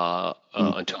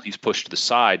 until he's pushed to the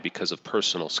side because of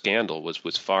personal scandal,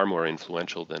 was far more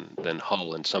influential than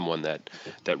Hull, and someone that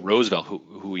Roosevelt,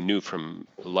 who we knew from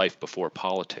life before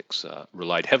politics,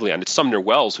 relied heavily on. It's Sumner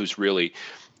Welles who's really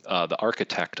the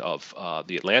architect of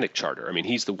the Atlantic Charter. I mean,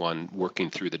 he's the one working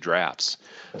through the drafts.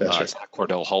 That's right. It's not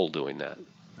Cordell Hull doing that.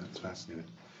 That's fascinating.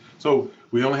 So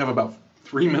we only have about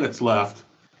 3 minutes left.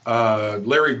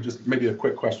 Larry, just maybe a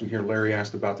quick question here. Larry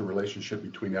asked about the relationship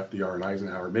between FDR and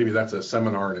Eisenhower. Maybe that's a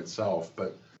seminar in itself,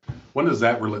 but when does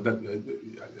that relate?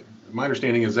 My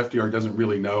understanding is FDR doesn't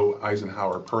really know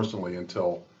Eisenhower personally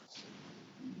until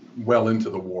well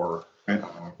into the war,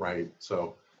 right?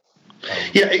 So,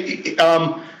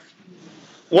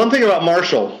 one thing about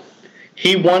Marshall.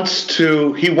 He wants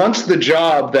the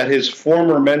job that his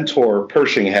former mentor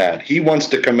Pershing had. He wants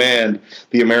to command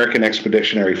the American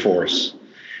Expeditionary Force,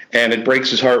 and it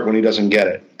breaks his heart when he doesn't get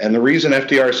it. And the reason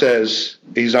FDR says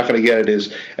he's not going to get it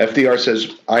is FDR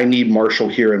says, "I need Marshall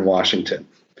here in Washington."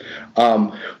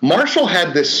 Marshall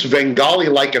had this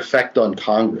Svengali-like effect on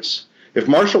Congress. If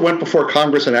Marshall went before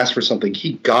Congress and asked for something,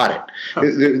 he got it.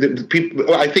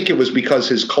 I think it was because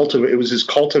his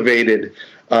cultivated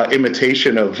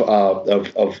imitation of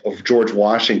George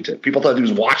Washington. People thought he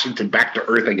was Washington back to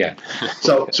earth again.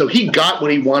 So he got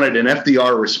what he wanted, and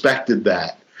FDR respected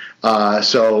that.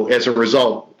 So as a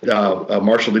result,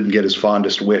 Marshall didn't get his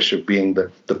fondest wish of being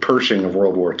the Pershing of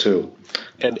World War II.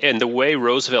 And the way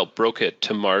Roosevelt broke it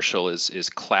to Marshall is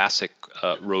classic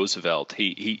Roosevelt.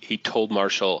 He told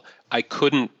Marshall, "I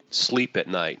couldn't sleep at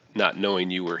night not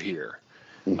knowing you were here."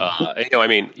 When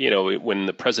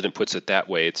the president puts it that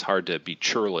way, it's hard to be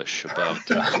churlish about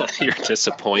your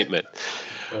disappointment.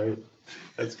 Right.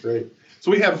 That's great.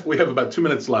 So we have about 2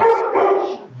 minutes left.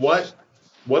 What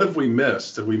have we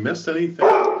missed? Have we missed anything?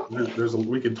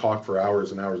 We could talk for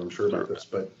hours and hours, I'm sure, about this,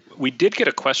 but we did get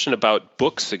a question about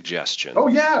book suggestion. Oh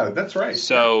yeah, that's right.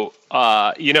 So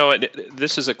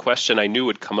this is a question I knew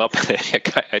would come up.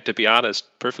 To be honest,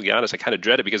 perfectly honest, I kind of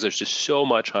dread it because there's just so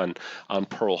much on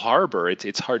Pearl Harbor.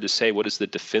 It's hard to say what is the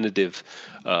definitive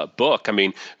book. I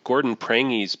mean, Gordon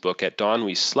Prange's book At Dawn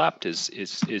We Slept is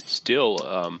still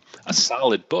a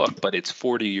solid book, but it's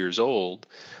 40 years old.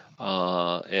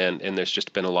 And there's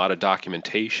just been a lot of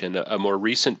documentation. A more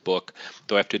recent book,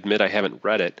 though I have to admit I haven't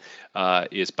read it,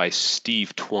 is by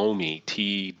Steve Twomey,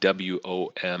 Twomey.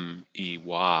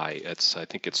 I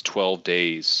think it's 12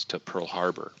 Days to Pearl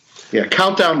Harbor. Yeah,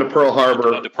 Countdown to Pearl Harbor.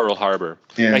 Countdown to Pearl Harbor.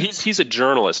 Yeah. Now, he's a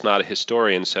journalist, not a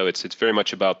historian, so it's very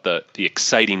much about the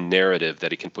exciting narrative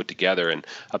that he can put together. And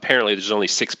apparently, there's only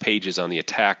 6 pages on the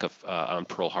attack on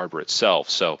Pearl Harbor itself,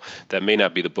 so that may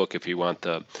not be the book if you want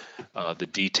the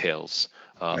details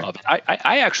of it.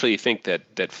 I actually think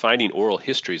that finding oral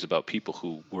histories about people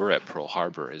who were at Pearl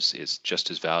Harbor is just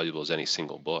as valuable as any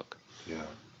single book. Yeah,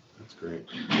 that's great.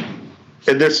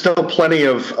 And there's still plenty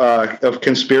of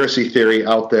conspiracy theory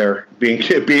out there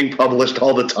being published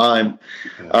all the time.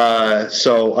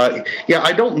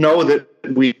 I don't know that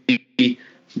we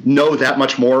know that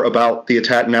much more about the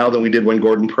attack now than we did when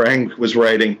Gordon Prange was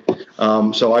writing.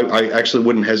 So I actually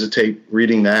wouldn't hesitate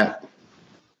reading that.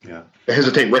 Yeah. I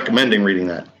hesitate recommending reading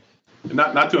that. And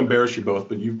not to embarrass you both,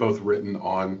 but you've both written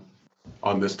on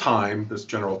this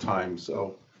general time.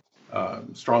 So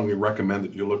strongly recommend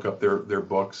that you look up their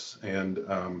books and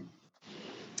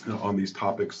on these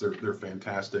topics. They're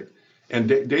fantastic. And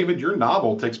David, your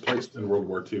novel takes place in World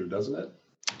War II, doesn't it?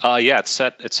 Yeah, it's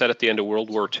set at the end of World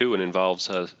War II and involves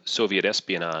Soviet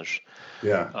espionage.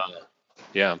 Yeah.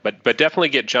 But definitely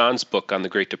get John's book on the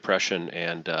Great Depression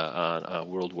and on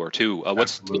World War II.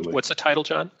 What's the title,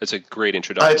 John? It's a great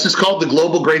introduction. It's just called The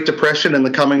Global Great Depression and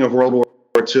the Coming of World War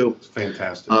II. It's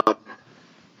fantastic.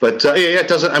 But it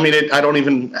doesn't. I mean, I don't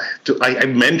even. I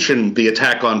mentioned the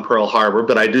attack on Pearl Harbor,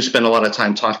 but I do spend a lot of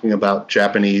time talking about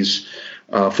Japanese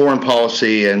foreign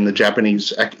policy and the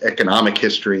Japanese economic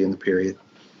history in the period.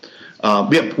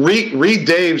 Read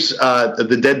Dave's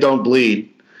 "The Dead Don't Bleed."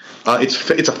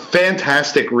 It's a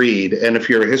fantastic read, and if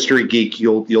you're a history geek,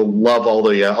 you'll love all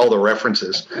the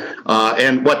references.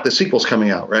 And the sequel's coming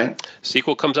out, right?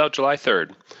 Sequel comes out July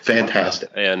 3rd.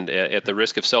 Fantastic. And at the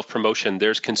risk of self-promotion,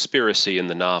 there's conspiracy in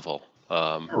the novel.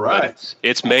 All right.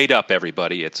 It's made up,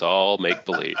 everybody. It's all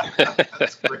make-believe.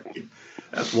 That's great.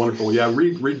 That's wonderful. Yeah,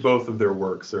 read both of their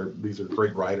works. These are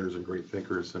great writers and great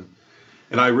thinkers. And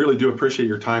I really do appreciate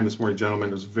your time this morning, gentlemen.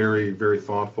 It was very, very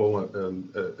thoughtful,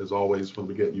 and as always, when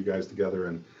we get you guys together,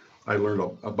 and I learned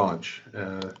a bunch.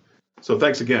 So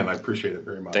thanks again. I appreciate it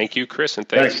very much. Thank you, Chris, and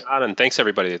thanks, John, and thanks,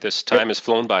 everybody. This time has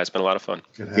flown by. It's been a lot of fun.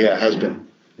 It has been.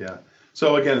 Yeah.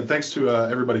 So again, thanks to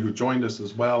everybody who joined us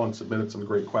as well and submitted some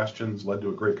great questions, led to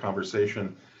a great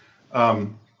conversation.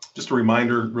 Just a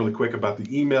reminder really quick about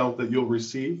the email that you'll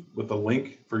receive with the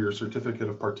link for your certificate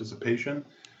of participation.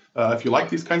 If you like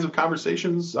these kinds of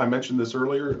conversations, I mentioned this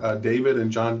earlier, David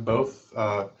and John both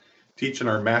teach in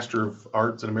our Master of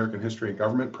Arts in American History and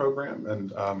Government program,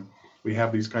 and we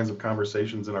have these kinds of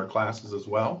conversations in our classes as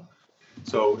well.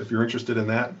 So if you're interested in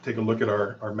that, take a look at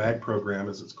our MAG program,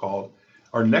 as it's called.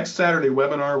 Our next Saturday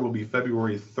webinar will be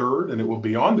February 3rd, and it will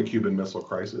be on the Cuban Missile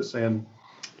Crisis, and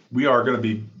we are going to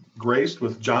be graced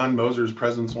with John Moser's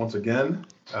presence once again,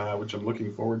 which I'm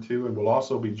looking forward to, and we'll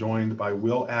also be joined by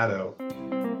Will Addo.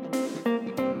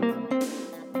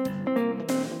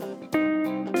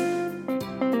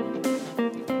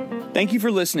 Thank you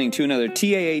for listening to another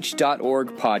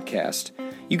TAH.org podcast.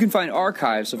 You can find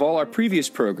archives of all our previous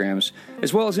programs,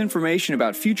 as well as information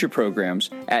about future programs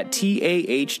at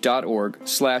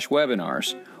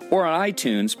TAH.org/webinars, or on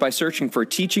iTunes by searching for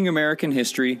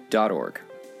teachingamericanhistory.org.